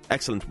there.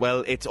 Excellent.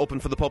 Well, it's open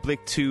for the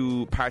public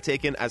to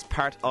partake in as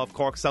part of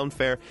Cork Sound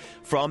Fair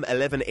from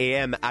 11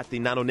 a.m. at the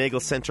Nano Nagle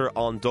Centre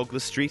on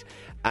Douglas Street,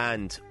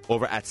 and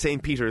over at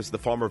St. Peter's, the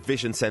former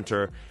Vision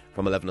Centre,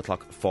 from 11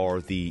 o'clock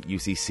for the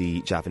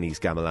UCC Javanese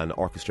Gamelan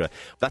Orchestra.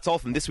 That's all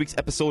from this week's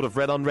episode of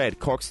Red on Red,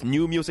 Cork's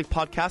new music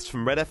podcast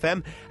from Red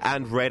FM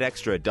and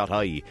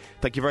redextra.ie.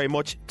 Thank you very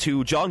much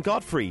to John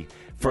Godfrey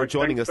for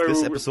joining us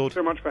this episode. Thanks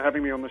so much for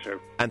having me on the show.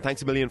 And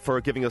thanks a million for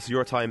giving us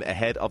your time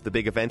ahead of the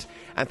big event.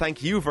 And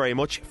thank you very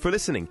much for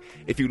listening.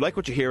 If you like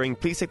what you're hearing,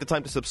 please take the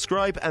time to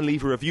subscribe and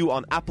leave a review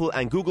on Apple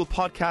and Google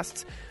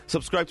Podcasts.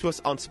 Subscribe to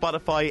us on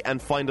Spotify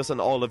and find us on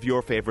all of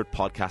your favourite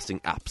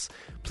podcasting apps.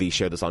 Please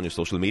share this on your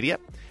social media.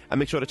 And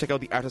make sure to check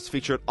out the artists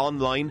featured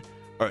online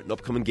or at an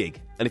upcoming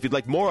gig. And if you'd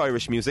like more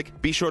Irish music,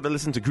 be sure to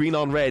listen to Green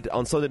on Red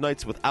on Sunday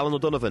nights with Alan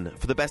O'Donovan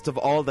for the best of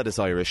all that is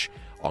Irish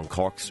on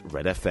Cork's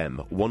Red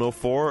FM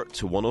 104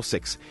 to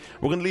 106.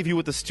 We're going to leave you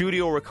with the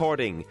studio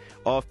recording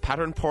of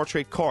Pattern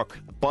Portrait Cork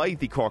by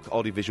the Cork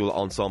Audiovisual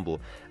Ensemble.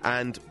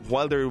 And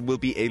while there will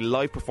be a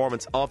live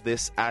performance of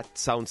this at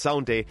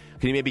Sound Day,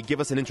 can you maybe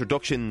give us an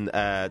introduction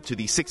to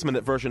the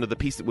 6-minute version of the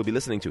piece that we'll be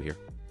listening to here?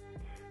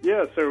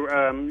 Yeah, so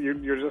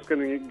you're just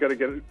going to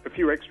get a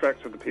few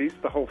extracts of the piece.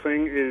 The whole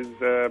thing is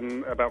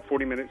about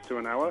 40 minutes to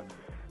an hour,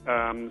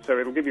 so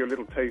it'll give you a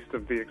little taste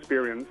of the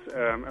experience.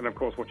 And of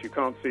course, what you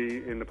can't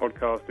see in the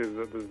podcast is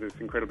that there's this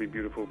incredibly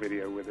beautiful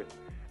video with it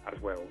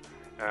as well.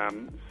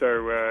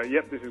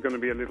 This is going to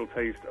be a little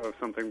taste of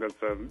something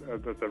that's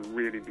a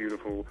really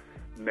beautiful,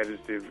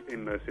 meditative,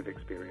 immersive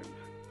experience.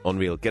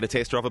 Unreal. Get a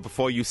taster of it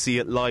before you see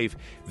it live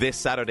this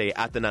Saturday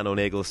at the Nano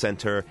Nagle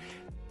Centre.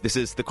 This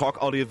is the Cork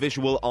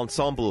Audiovisual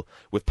Ensemble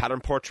with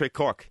Pattern Portrait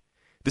Cork.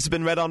 This has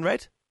been Red on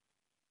Red,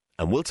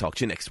 and we'll talk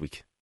to you next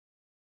week.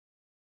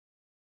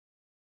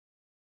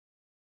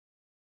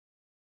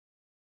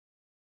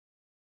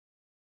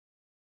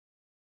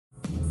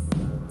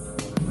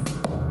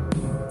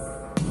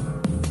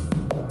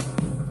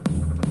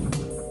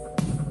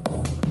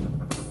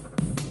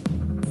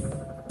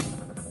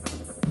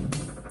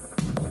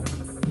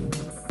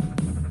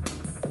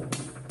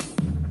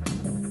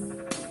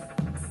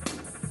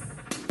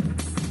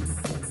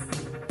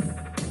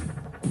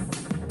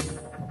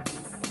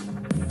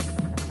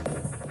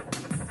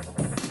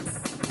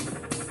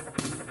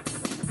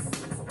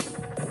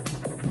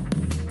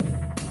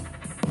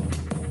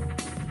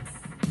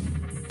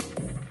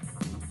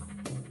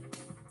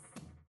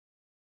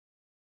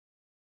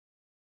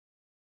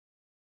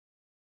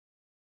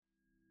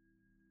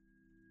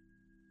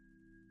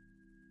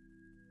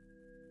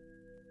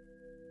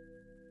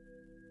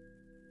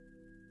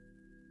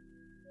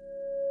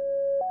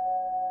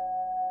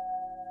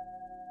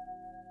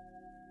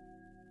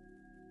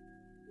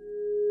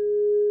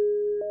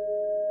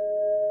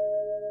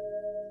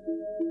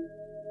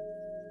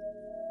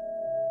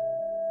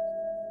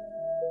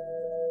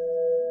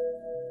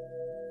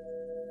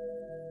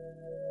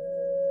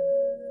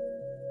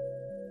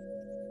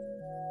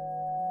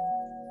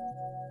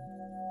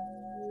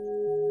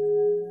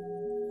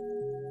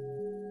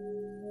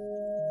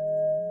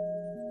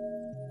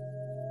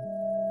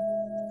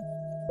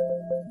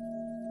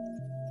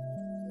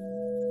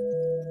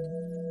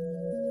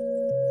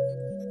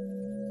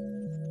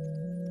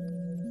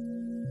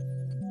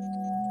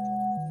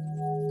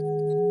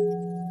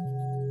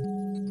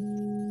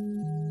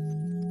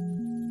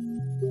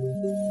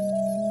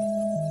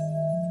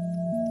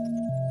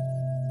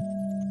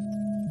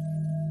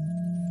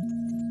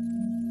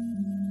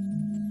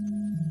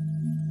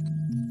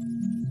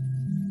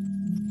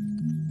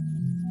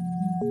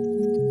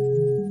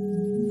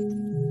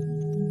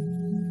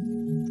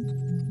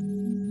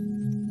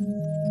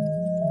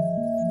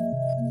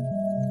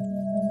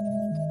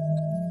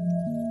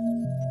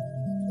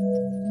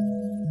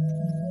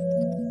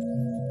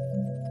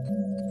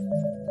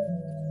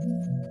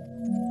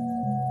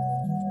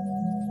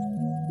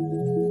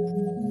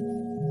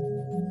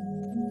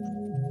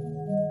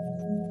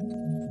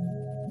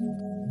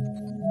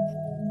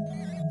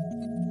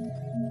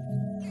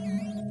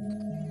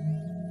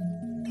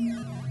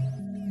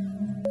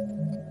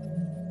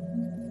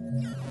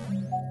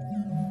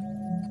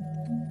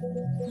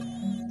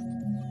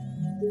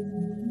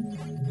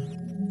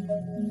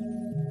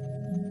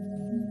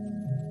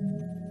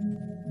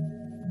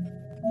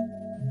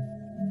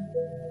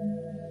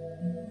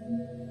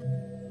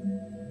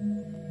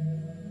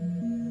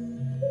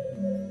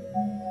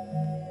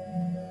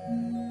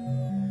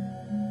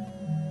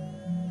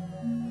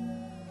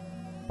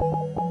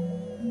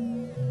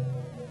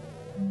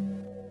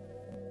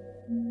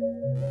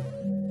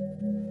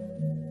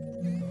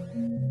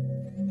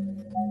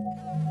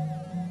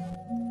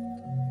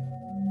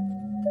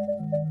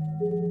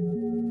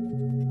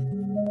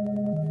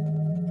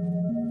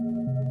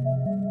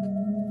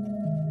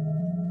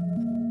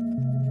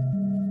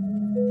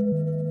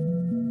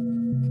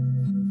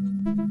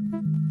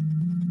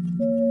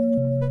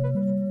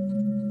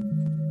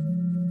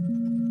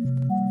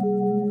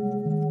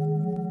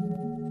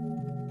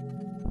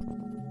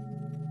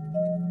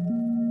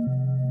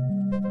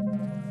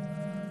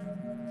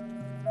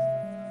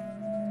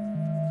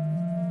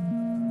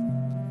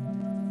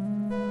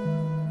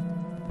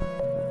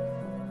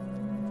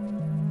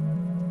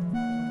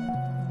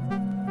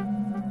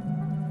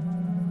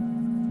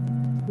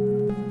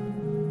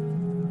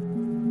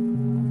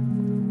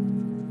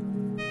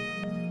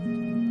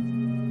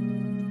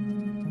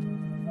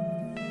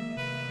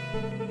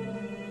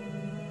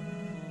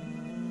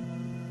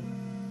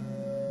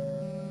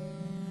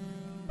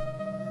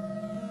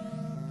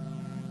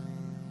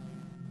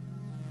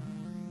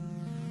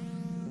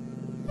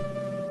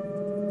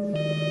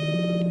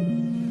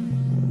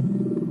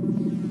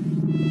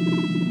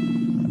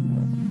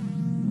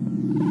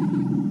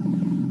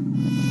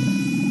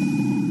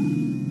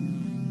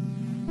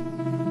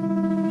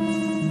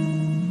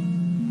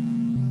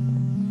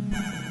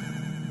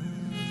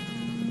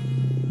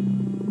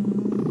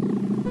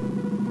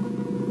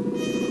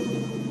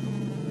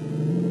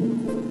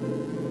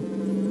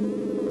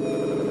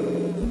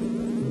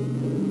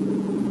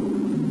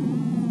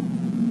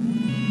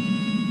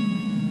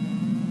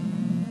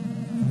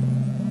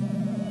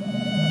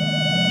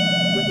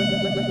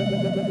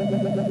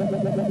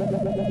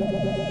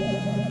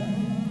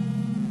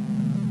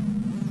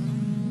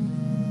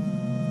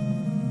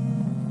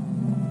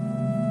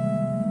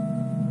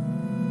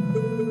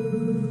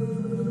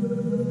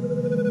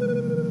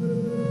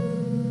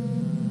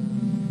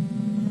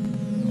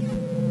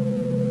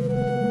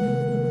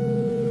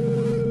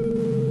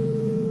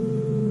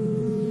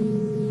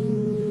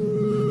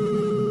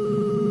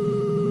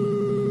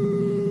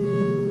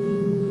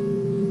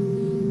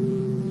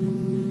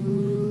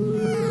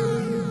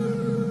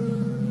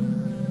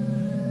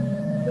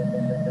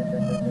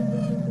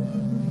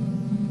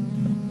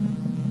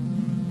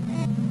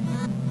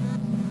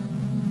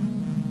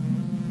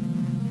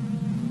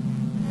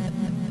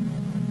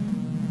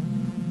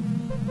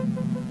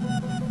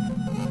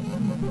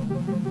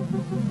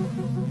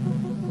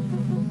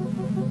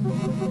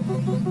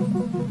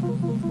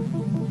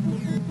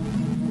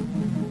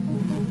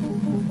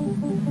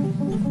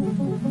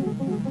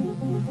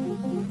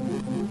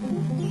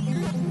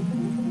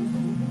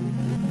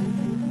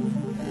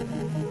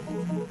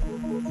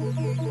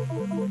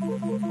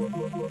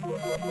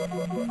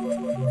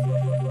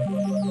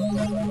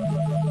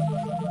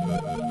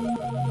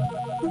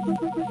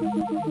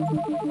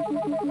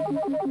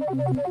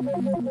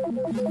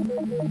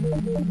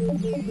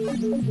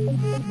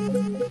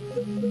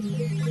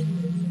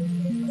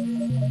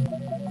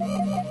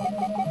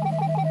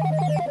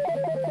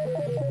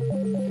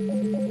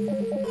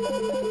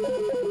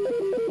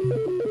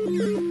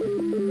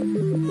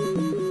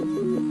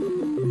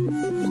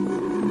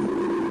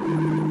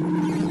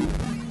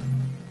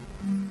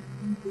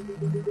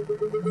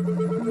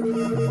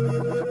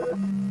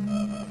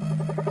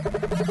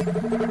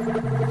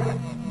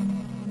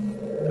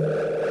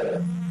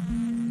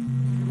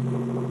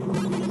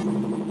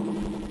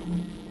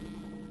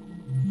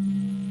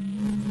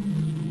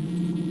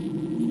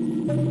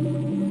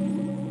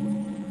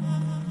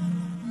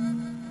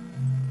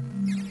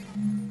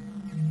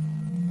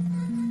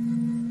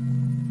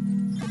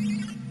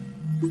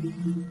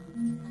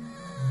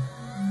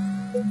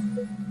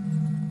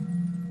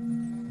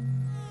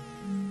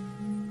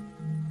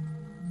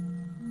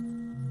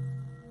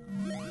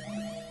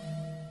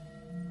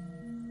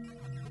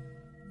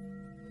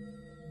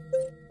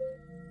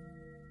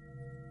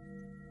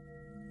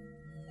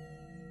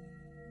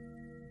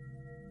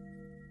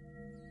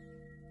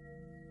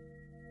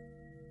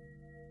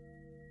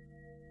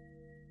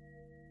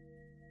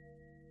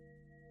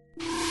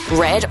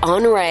 Red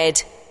on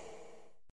Red.